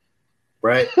zone,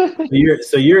 right?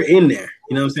 so you're in there.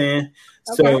 You know what I'm saying?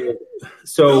 Okay.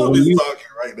 So when you talking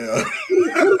right now.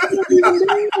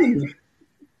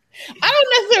 I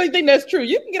don't necessarily think that's true.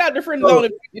 You can get out the friend zone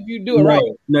if you do it right.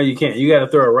 No, you can't. You got to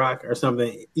throw a rock or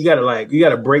something. You got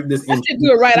to break this. I should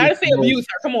do it right. I didn't say abuse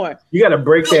her. Come on. You got to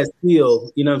break that seal.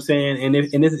 You know what I'm saying? And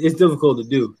it's difficult to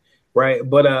do, right?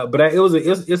 But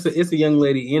it's a young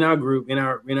lady in our group in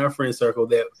our friend circle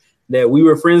that we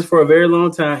were friends for a very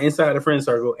long time inside the friend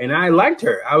circle, and I liked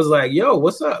her. I was like, "Yo,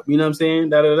 what's up?" You know what I'm saying?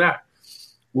 Da da da.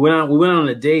 We went on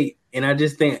a date. And I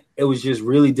just think it was just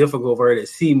really difficult for her to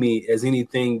see me as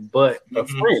anything but a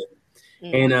friend.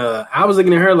 And I was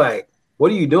looking at her like, what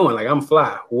are you doing? Like, I'm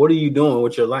fly. What are you doing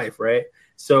with your life, right?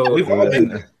 So we've all been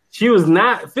there. She was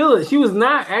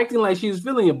not acting like she was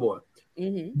feeling your boy.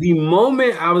 Mm-hmm. The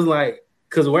moment I was like,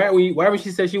 because wherever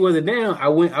she said she wasn't down, I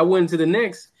went to the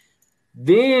next.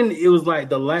 Then it was like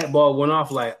the light bulb went off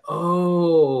like,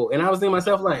 oh. And I was thinking to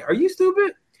myself like, are you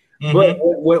stupid? Mm-hmm. But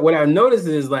what I've noticed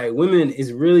is like women, it's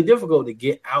really difficult to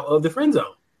get out of the friend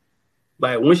zone.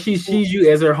 Like when she sees you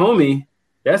as her homie,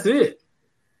 that's it.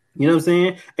 You know what I'm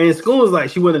saying? And in school is like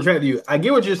she wasn't attracted to you. I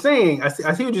get what you're saying. I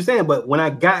see what you're saying. But when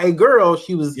I got a girl,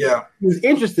 she was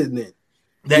interested in it.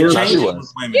 That changed women.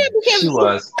 Yeah, because she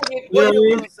was. You know what I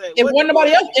mean? If wasn't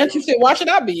nobody else interested, why should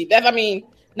I be?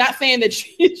 Not saying that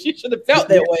she should have felt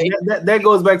that way. That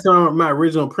goes back to my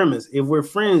original premise. If we're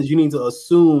friends, you need to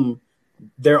assume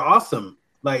they're awesome.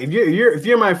 Like if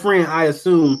you're my friend, I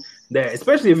assume that,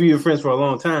 especially if you're friends for a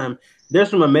long time, there's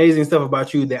some amazing stuff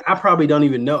about you that I probably don't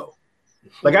even know.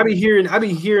 Like I be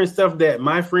hearing stuff that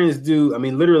my friends do. I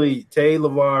mean, literally Tay,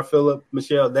 LeVar, Philip,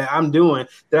 Michelle, that I'm doing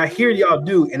that I hear y'all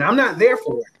do, and I'm not there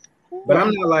for it. But I'm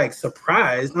not like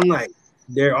surprised. I'm like,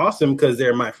 they're awesome because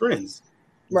they're my friends.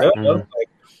 Right. Like,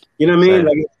 you know what I mean?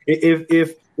 Like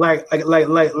if like I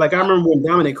remember when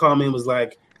Dominic called me and was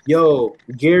like, yo,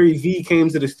 Gary V came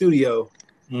to the studio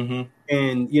and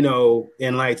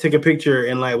and like took a picture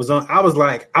and like was on. I was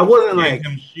like, I wasn't like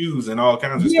him shoes and all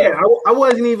kinds of stuff. stuff. I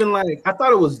wasn't even like, I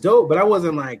thought it was dope, but I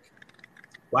wasn't like,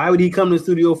 why would he come to the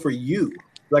studio for you?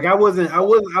 Like I was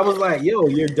like, yo,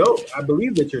 you're dope. I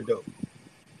believe that you're dope.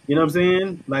 You know what I'm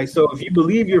saying? Like, so if you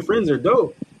believe your friends are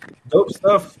dope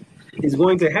stuff is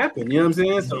going to happen. You know what I'm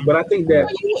saying? So, but I think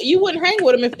that you wouldn't hang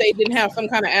with them if they didn't have some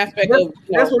kind of aspect of.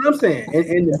 That's what I'm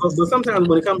saying. But sometimes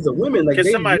when it comes to women, like can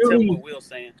they somebody really, tell what Will's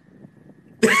saying?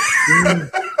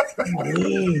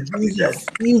 Jesus.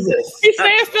 He's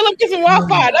saying Philip gets some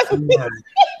Wi-Fi.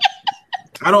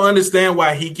 I don't understand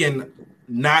why he can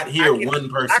not hear one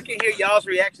person. I can hear y'all's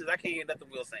reactions. I can't hear nothing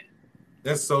Will's saying.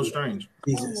 That's so strange.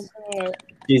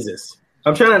 Jesus.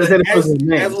 I'm trying not to say the person's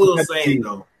name. As Will saying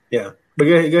though. Yeah. But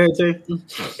go ahead, Tay.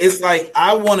 It's like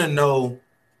I want to know,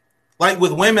 like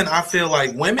with women, I feel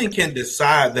like women can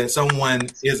decide that someone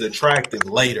is attractive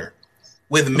later.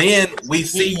 With men, we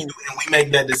see you and we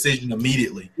make that decision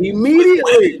immediately.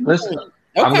 Listen,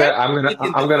 okay. I'm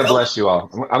gonna bless you all.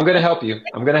 I'm gonna help you.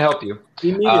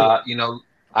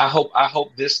 I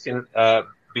hope this can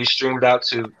be streamed out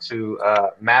to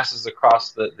masses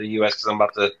across the U.S. because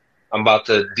I'm about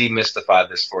to demystify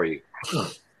this for you.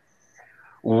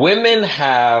 Women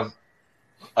have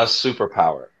a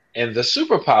superpower, and the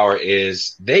superpower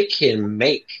is they can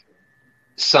make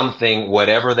something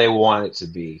whatever they want it to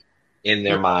be in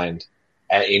their mind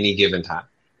at any given time.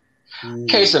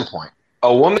 Case in point,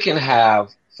 a woman can have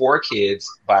 4 kids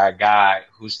by a guy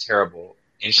who's terrible,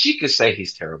 and she could say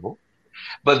he's terrible.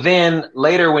 But then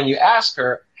later when you ask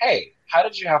her, hey, how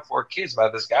did you have 4 kids by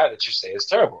this guy that you say is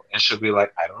terrible? And she'll be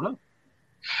like, I don't know.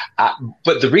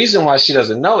 But the reason why she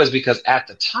doesn't know is because at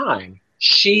the time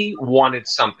she wanted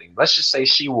something. Let's just say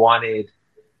she wanted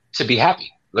to be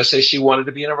happy. Let's say she wanted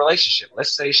to be in a relationship.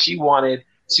 Let's say she wanted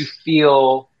to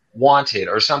feel wanted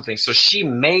or something. So she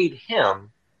made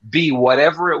him be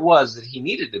whatever it was that he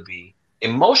needed to be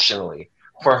emotionally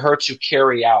for her to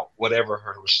carry out whatever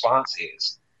her response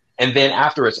is. And then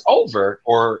after it's over,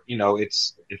 or it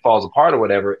falls apart or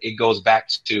whatever, it goes back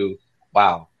to,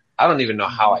 wow, I don't even know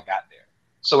how I got there.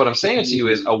 So what I'm saying to you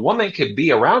is, a woman could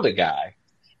be around a guy,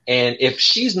 and if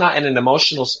she's not in an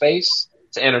emotional space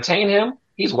to entertain him,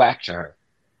 he's whack to her.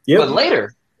 Yep.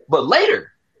 But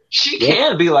later, she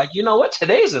can be like, you know what?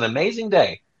 Today's an amazing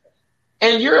day.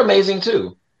 And you're amazing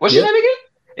too. What's your name again?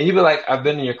 And you'd be like, I've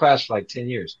been in your class for like 10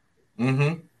 years.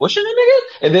 Mm-hmm. What's your name again?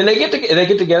 And then they get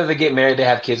together, they get married, they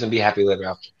have kids, and be happy later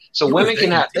after. So women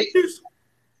can have. You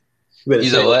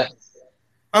said what?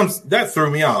 That threw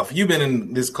me off. You've been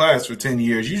in this class for 10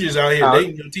 years. You just out here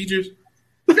dating your teachers?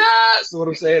 So what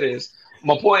I'm saying is,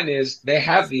 my point is, they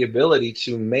have the ability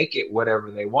to make it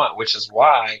whatever they want, which is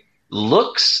why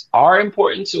looks are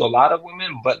important to a lot of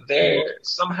women, but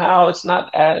somehow it's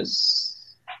not as.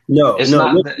 Looks are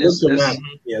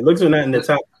not in the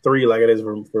top 3 like it is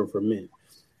for men.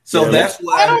 So that's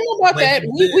why I don't know about that.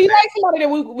 We like somebody that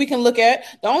we can look at.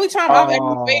 The only time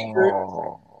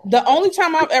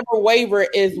I've ever wavered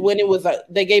is when it was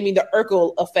they gave me the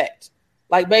Urkel effect.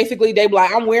 Like basically they be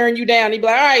like, I'm wearing you down. He be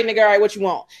like, all right, nigga, all right, what you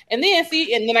want? And then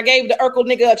I gave the Urkel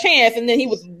nigga a chance, and then he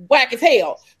was whack as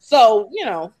hell. So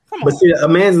come on. But see, a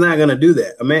man's not gonna do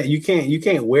that. A man, you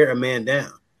can't wear a man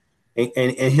down and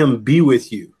him be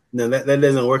with you. No, that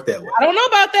doesn't work that way. I don't know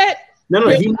about that. No,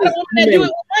 he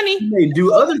may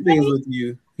do other things with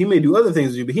you. He may do other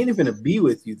things with you, but he ain't finna be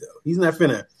with you though. He's not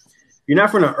finna. You're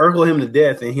not finna Urkel him to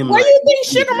death and him. Where do you think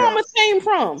sugar mamas came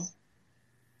from?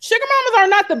 Sugar mamas are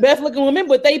not the best looking women,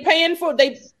 but they paying for what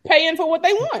they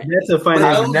want. That's a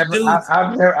financial.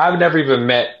 I've never even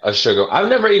met a sugar. I've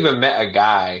never even met a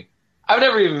guy. I've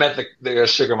never even met the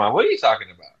sugar mom. What are you talking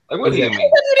about? Like, what do you mean?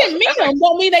 You didn't meet them,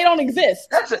 don't mean they don't exist.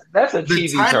 That's a the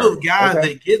TV type term. of guy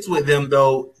that gets with them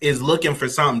though is looking for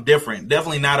something different.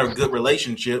 Definitely not a good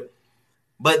relationship.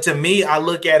 But to me, I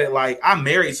look at it like I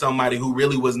married somebody who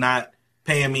really was not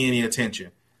paying me any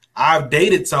attention. I've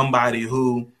dated somebody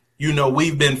who,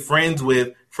 we've been friends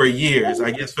with for years.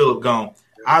 I guess Philip gone.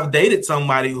 I've dated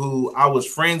somebody who I was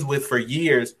friends with for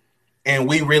years, and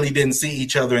we really didn't see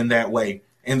each other in that way.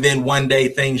 And then one day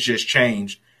things just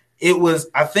changed.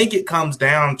 I think it comes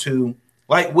down to,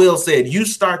 like Will said, you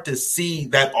start to see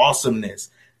that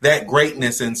awesomeness, that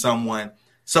greatness in someone.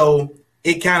 So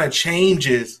it kind of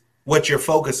changes what you're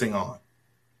focusing on.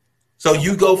 So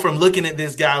you go from looking at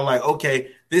this guy like, okay,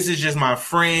 this is just my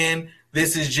friend.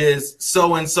 This is just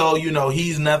so-and-so,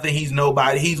 he's nothing. He's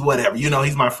nobody. He's whatever,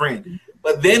 he's my friend.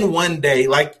 But then one day,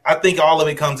 like, I think all of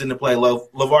it comes into play.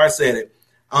 LeVar said it.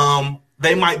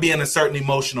 They might be in a certain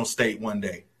emotional state one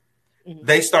day.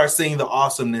 They start seeing the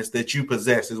awesomeness that you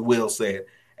possess, as Will said,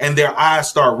 and their eyes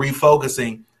start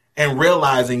refocusing and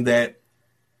realizing that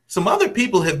some other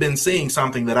people have been seeing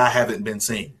something that I haven't been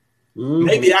seeing.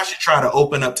 Maybe I should try to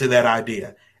open up to that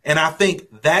idea. And I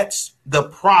think that's the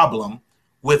problem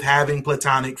with having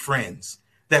platonic friends,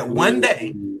 that one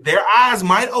day their eyes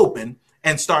might open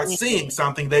and start seeing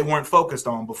something they weren't focused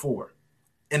on before.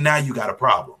 And now you got a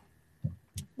problem.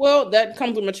 Well, that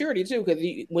comes with maturity too, because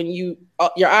when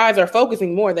your eyes are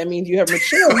focusing more, that means you have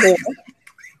matured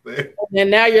more.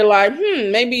 And now you're like,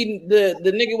 maybe the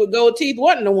nigga with gold teeth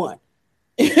wasn't the one.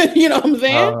 You know what I'm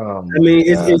saying? I mean,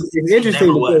 it's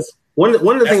interesting because one of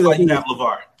the things I think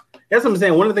LeVar. That's what I'm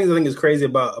saying. One of the things I think is crazy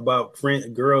about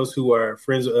girls who are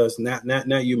friends with us,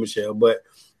 not you, Michelle, but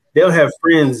they'll have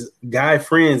guy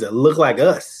friends that look like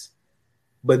us,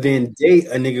 but then date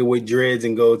a nigga with dreads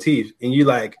and gold teeth, and you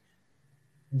like.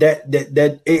 That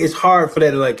it's hard for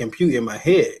that to like compute in my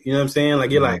head. You know what I'm saying?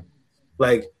 Like you're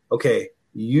like, okay,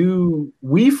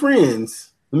 we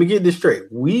friends. Let me get this straight.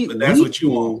 But that's what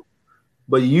you want.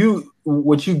 But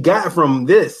what you got from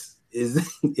this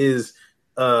is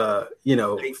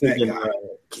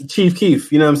Chief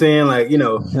Keef. You know what I'm saying? Like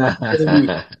that's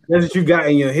what you got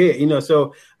in your head.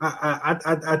 So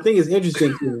I think it's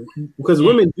interesting because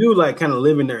women do like kind of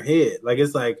live in their head. Like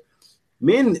it's like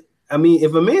men. I mean,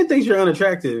 if a man thinks you're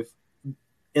unattractive,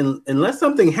 unless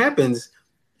something happens,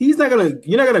 you're not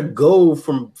gonna go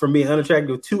from being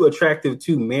unattractive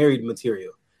to married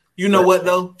material. You know what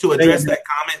though? To address that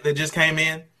comment that just came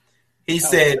in, he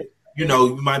said, you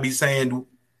might be saying,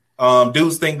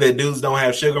 dudes think that dudes don't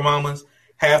have sugar mamas.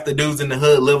 Half the dudes in the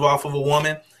hood live off of a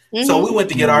woman. Mm-hmm. So we went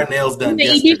to get our nails done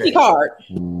yesterday. EBT card.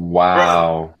 Wow.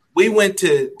 Bro, we went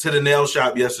to the nail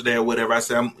shop yesterday or whatever. I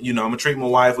said, I'm gonna treat my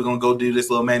wife. We're gonna go do this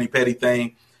little mani-pedi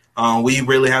thing. We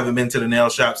really haven't been to the nail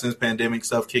shop since pandemic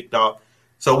stuff kicked off.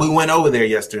 So we went over there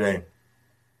yesterday.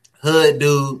 Hood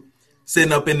dude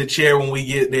sitting up in the chair when we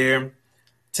get there,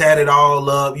 tatted all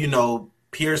up,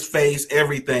 pierced face,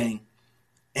 everything.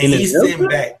 And he's sitting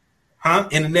back,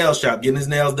 in the nail shop, getting his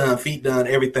nails done, feet done,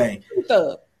 everything.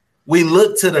 We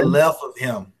look to the left of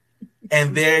him,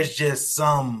 and there's just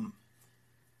some,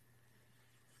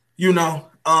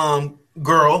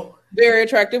 girl. Very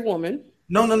attractive woman.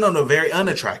 No, very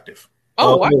unattractive.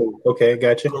 Oh, wow. Okay,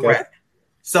 gotcha. Correct.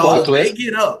 So they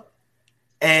get up,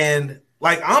 and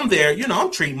like I'm there,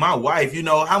 I'm treating my wife.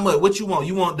 How much? What you want?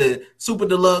 You want the super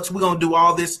deluxe? We're gonna do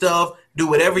all this stuff. Do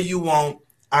whatever you want.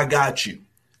 I got you.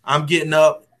 I'm getting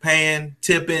up, paying,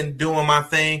 tipping, doing my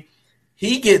thing.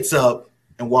 He gets up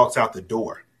and walks out the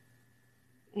door.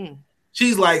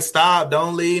 She's like, "Stop!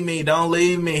 Don't leave me! Don't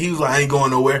leave me!" He was like, "I ain't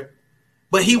going nowhere."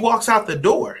 But he walks out the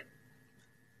door.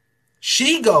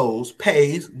 She goes,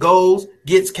 pays, goes,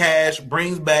 gets cash,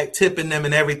 brings back, tipping them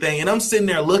and everything. And I'm sitting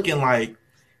there looking like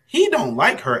he don't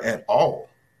like her at all.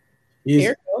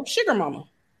 Here goes sugar mama.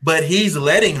 But he's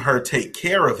letting her take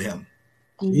care of him.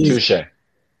 Touche.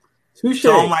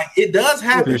 So I'm like, it does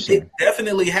happen. It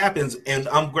definitely happens. And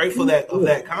I'm grateful of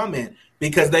that comment,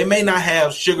 because they may not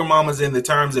have sugar mamas in the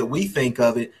terms that we think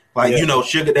of it. Like,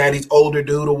 sugar daddy's older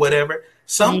dude or whatever.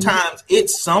 Sometimes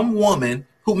it's some woman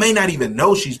who may not even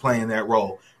know she's playing that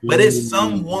role, but it's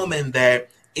some woman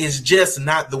that is just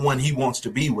not the one he wants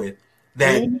to be with,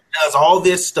 that does all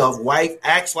this stuff,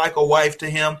 acts like a wife to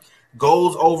him,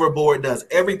 goes overboard, does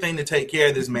everything to take care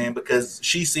of this man because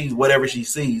she sees whatever she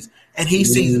sees, and he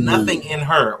sees nothing in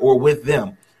her or with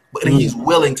them, but he's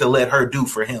willing to let her do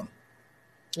for him.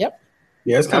 Yep.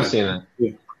 Yeah, I've seen that.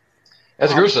 Yeah.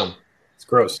 That's gruesome. It's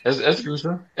gross. It's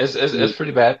gruesome. It's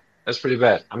pretty bad. That's pretty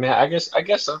bad. I mean, I guess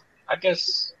so. I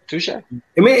guess touche. I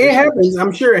mean, it happens.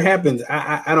 I'm sure it happens.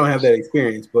 I don't have that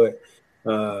experience, but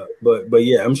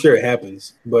yeah, I'm sure it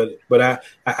happens. But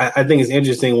I think it's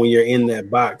interesting when you're in that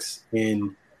box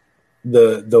and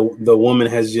the woman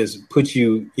has just put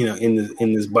you,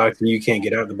 in this box and you can't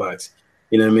get out the box.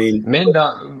 You know what I mean? Men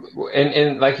don't,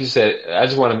 and like you said, I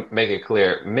just want to make it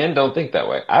clear, men don't think that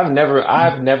way. I've never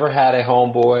had a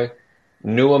homeboy,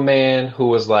 knew a man who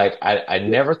was like, I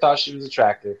never thought she was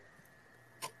attractive,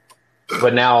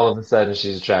 but now all of a sudden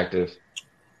she's attractive,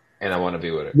 and I want to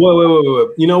be with her.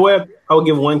 Wait. You know what? I will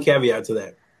give one caveat to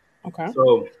that. Okay.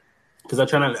 So, because I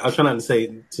try not to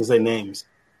say names.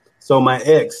 So my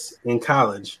ex in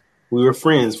college, we were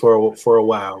friends for a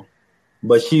while,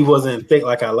 but she wasn't thick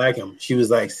like I like him. She was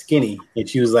like skinny, and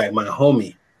she was like my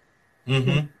homie.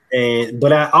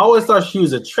 But I always thought she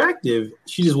was attractive.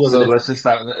 She just wasn't. So let's just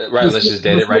stop. Right, let's just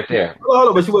date it right there. Hold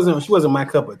on, but she wasn't my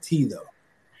cup of tea though.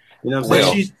 You know what I'm saying?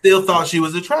 But she still thought she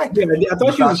was attractive. Yeah, I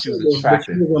thought she was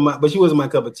attractive, but she wasn't my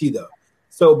cup of tea though.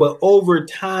 So, but over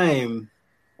time,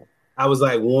 I was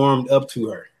like warmed up to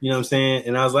her. You know what I'm saying?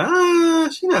 And I was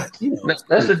like, she's not.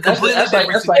 That's completely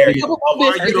different scenario.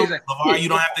 LeVar, you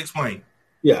don't have to explain.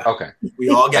 Yeah. Okay. We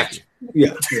all got you.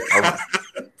 Yeah.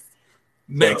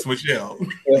 Next, Michelle.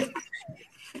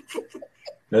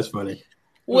 That's funny.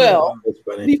 Well,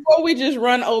 before we just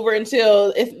run over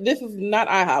until this is not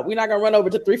IHOP, we're not going to run over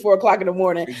to 3-4 o'clock in the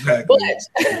morning. Exactly. But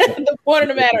the point of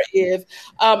the matter is,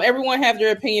 everyone has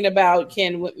their opinion about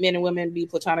can men and women be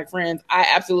platonic friends. I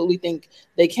absolutely think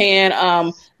they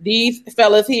can. These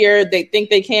fellas here, they think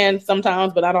they can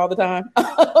sometimes, but not all the time.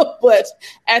 But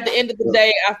at the end of the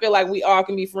day, I feel like we all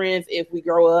can be friends if we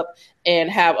grow up and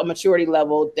have a maturity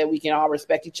level that we can all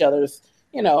respect each other's,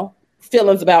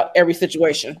 feelings about every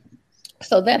situation.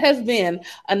 So that has been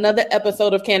another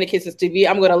episode of Candy Kisses TV.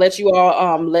 I'm going to let you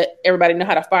all let everybody know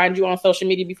how to find you on social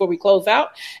media before we close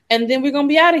out. And then we're going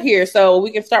to be out of here. So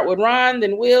we can start with Ron,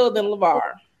 then Will, then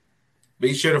LeVar.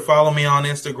 Be sure to follow me on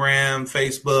Instagram,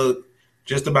 Facebook,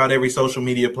 just about every social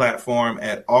media platform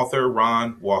at author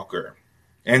Ron Walker.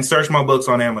 And search my books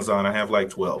on Amazon. I have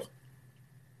like 12.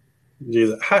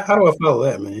 Jesus. How do I follow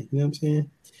that, man? You know what I'm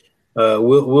saying?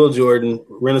 Will Jordan,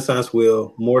 Renaissance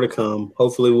Will, more to come.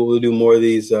 Hopefully we'll do more of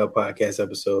these podcast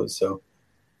episodes. So,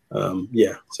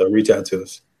 so reach out to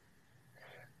us.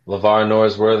 LeVar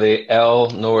Norsworthy, L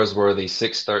Norsworthy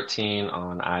 613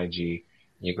 on IG.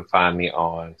 You can find me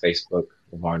on Facebook,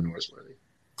 LeVar Norsworthy.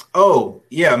 Oh,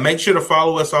 yeah. Make sure to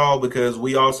follow us all because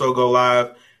we also go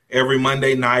live every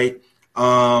Monday night.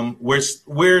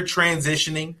 We're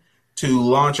transitioning to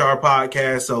launch our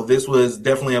podcast. So this was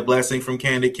definitely a blessing from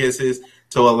Candid Kisses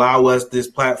to allow us this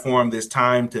platform, this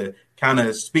time to kind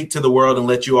of speak to the world and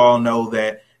let you all know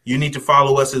that you need to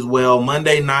follow us as well.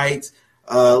 Monday nights,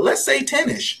 let's say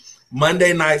 10-ish.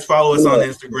 Monday nights, follow us on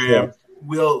Instagram.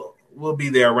 We'll be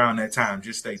there around that time.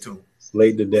 Just stay tuned.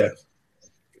 Late to death.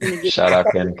 Shout out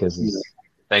Candid Kisses.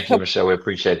 Thank you, Michelle. We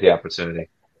appreciate the opportunity.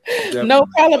 No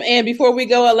problem. And before we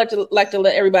go, I'd like to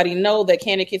let everybody know that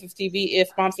Candy Kisses TV is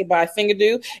sponsored by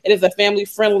Singadoo. It is a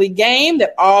family-friendly game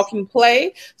that all can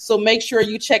play. So make sure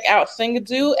you check out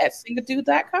Singadoo at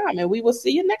singadoo.com. And we will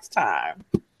see you next time.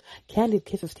 Candy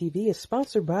Kisses TV is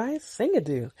sponsored by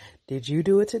Singadoo. Did you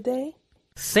do it today?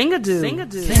 Singadoo.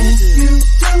 Singadoo. Can you do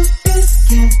this?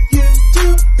 Can you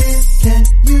do this? Can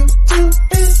you do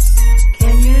this?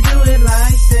 Can you do it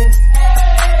like this?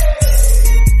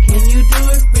 Can you do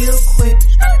it real quick?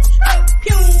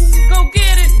 Go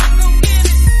get it. Go get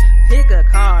it. Pick a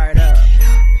card up.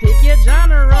 Pick your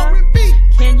genre.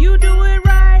 Can you do it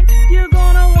right? You're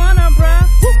gonna wanna, bruh.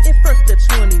 It's first to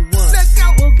 21.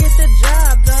 We'll get the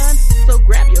job done. So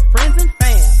grab your friends and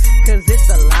fam, cause it's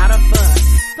a lot of fun.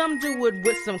 Some do it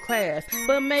with some class,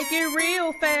 but make it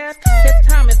real fast. This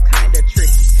time is kinda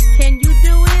tricky. Can you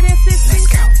do it in 60? Let's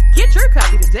go. Get your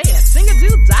copy today at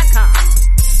singadoo.com.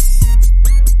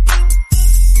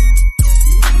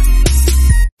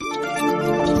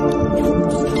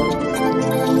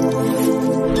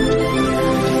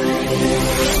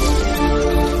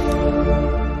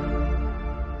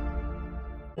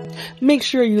 Make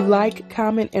sure you like,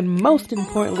 comment, and most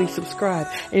importantly, subscribe.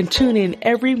 And tune in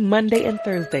every Monday and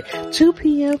Thursday, 2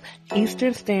 p.m.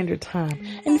 Eastern Standard Time.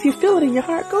 And if you feel it in your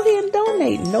heart, go ahead and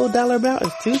donate. No dollar amount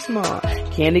is too small.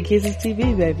 Candy Kisses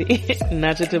TV, baby.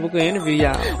 Not your typical interview,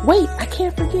 y'all. Wait, I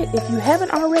can't forget. If you haven't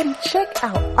already, check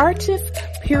out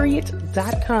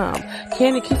artistperiod.com.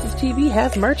 Candy Kisses TV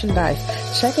has merchandise.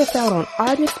 Check us out on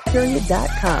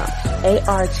artistperiod.com.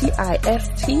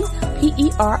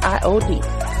 ARTISTPERIOD.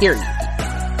 Period.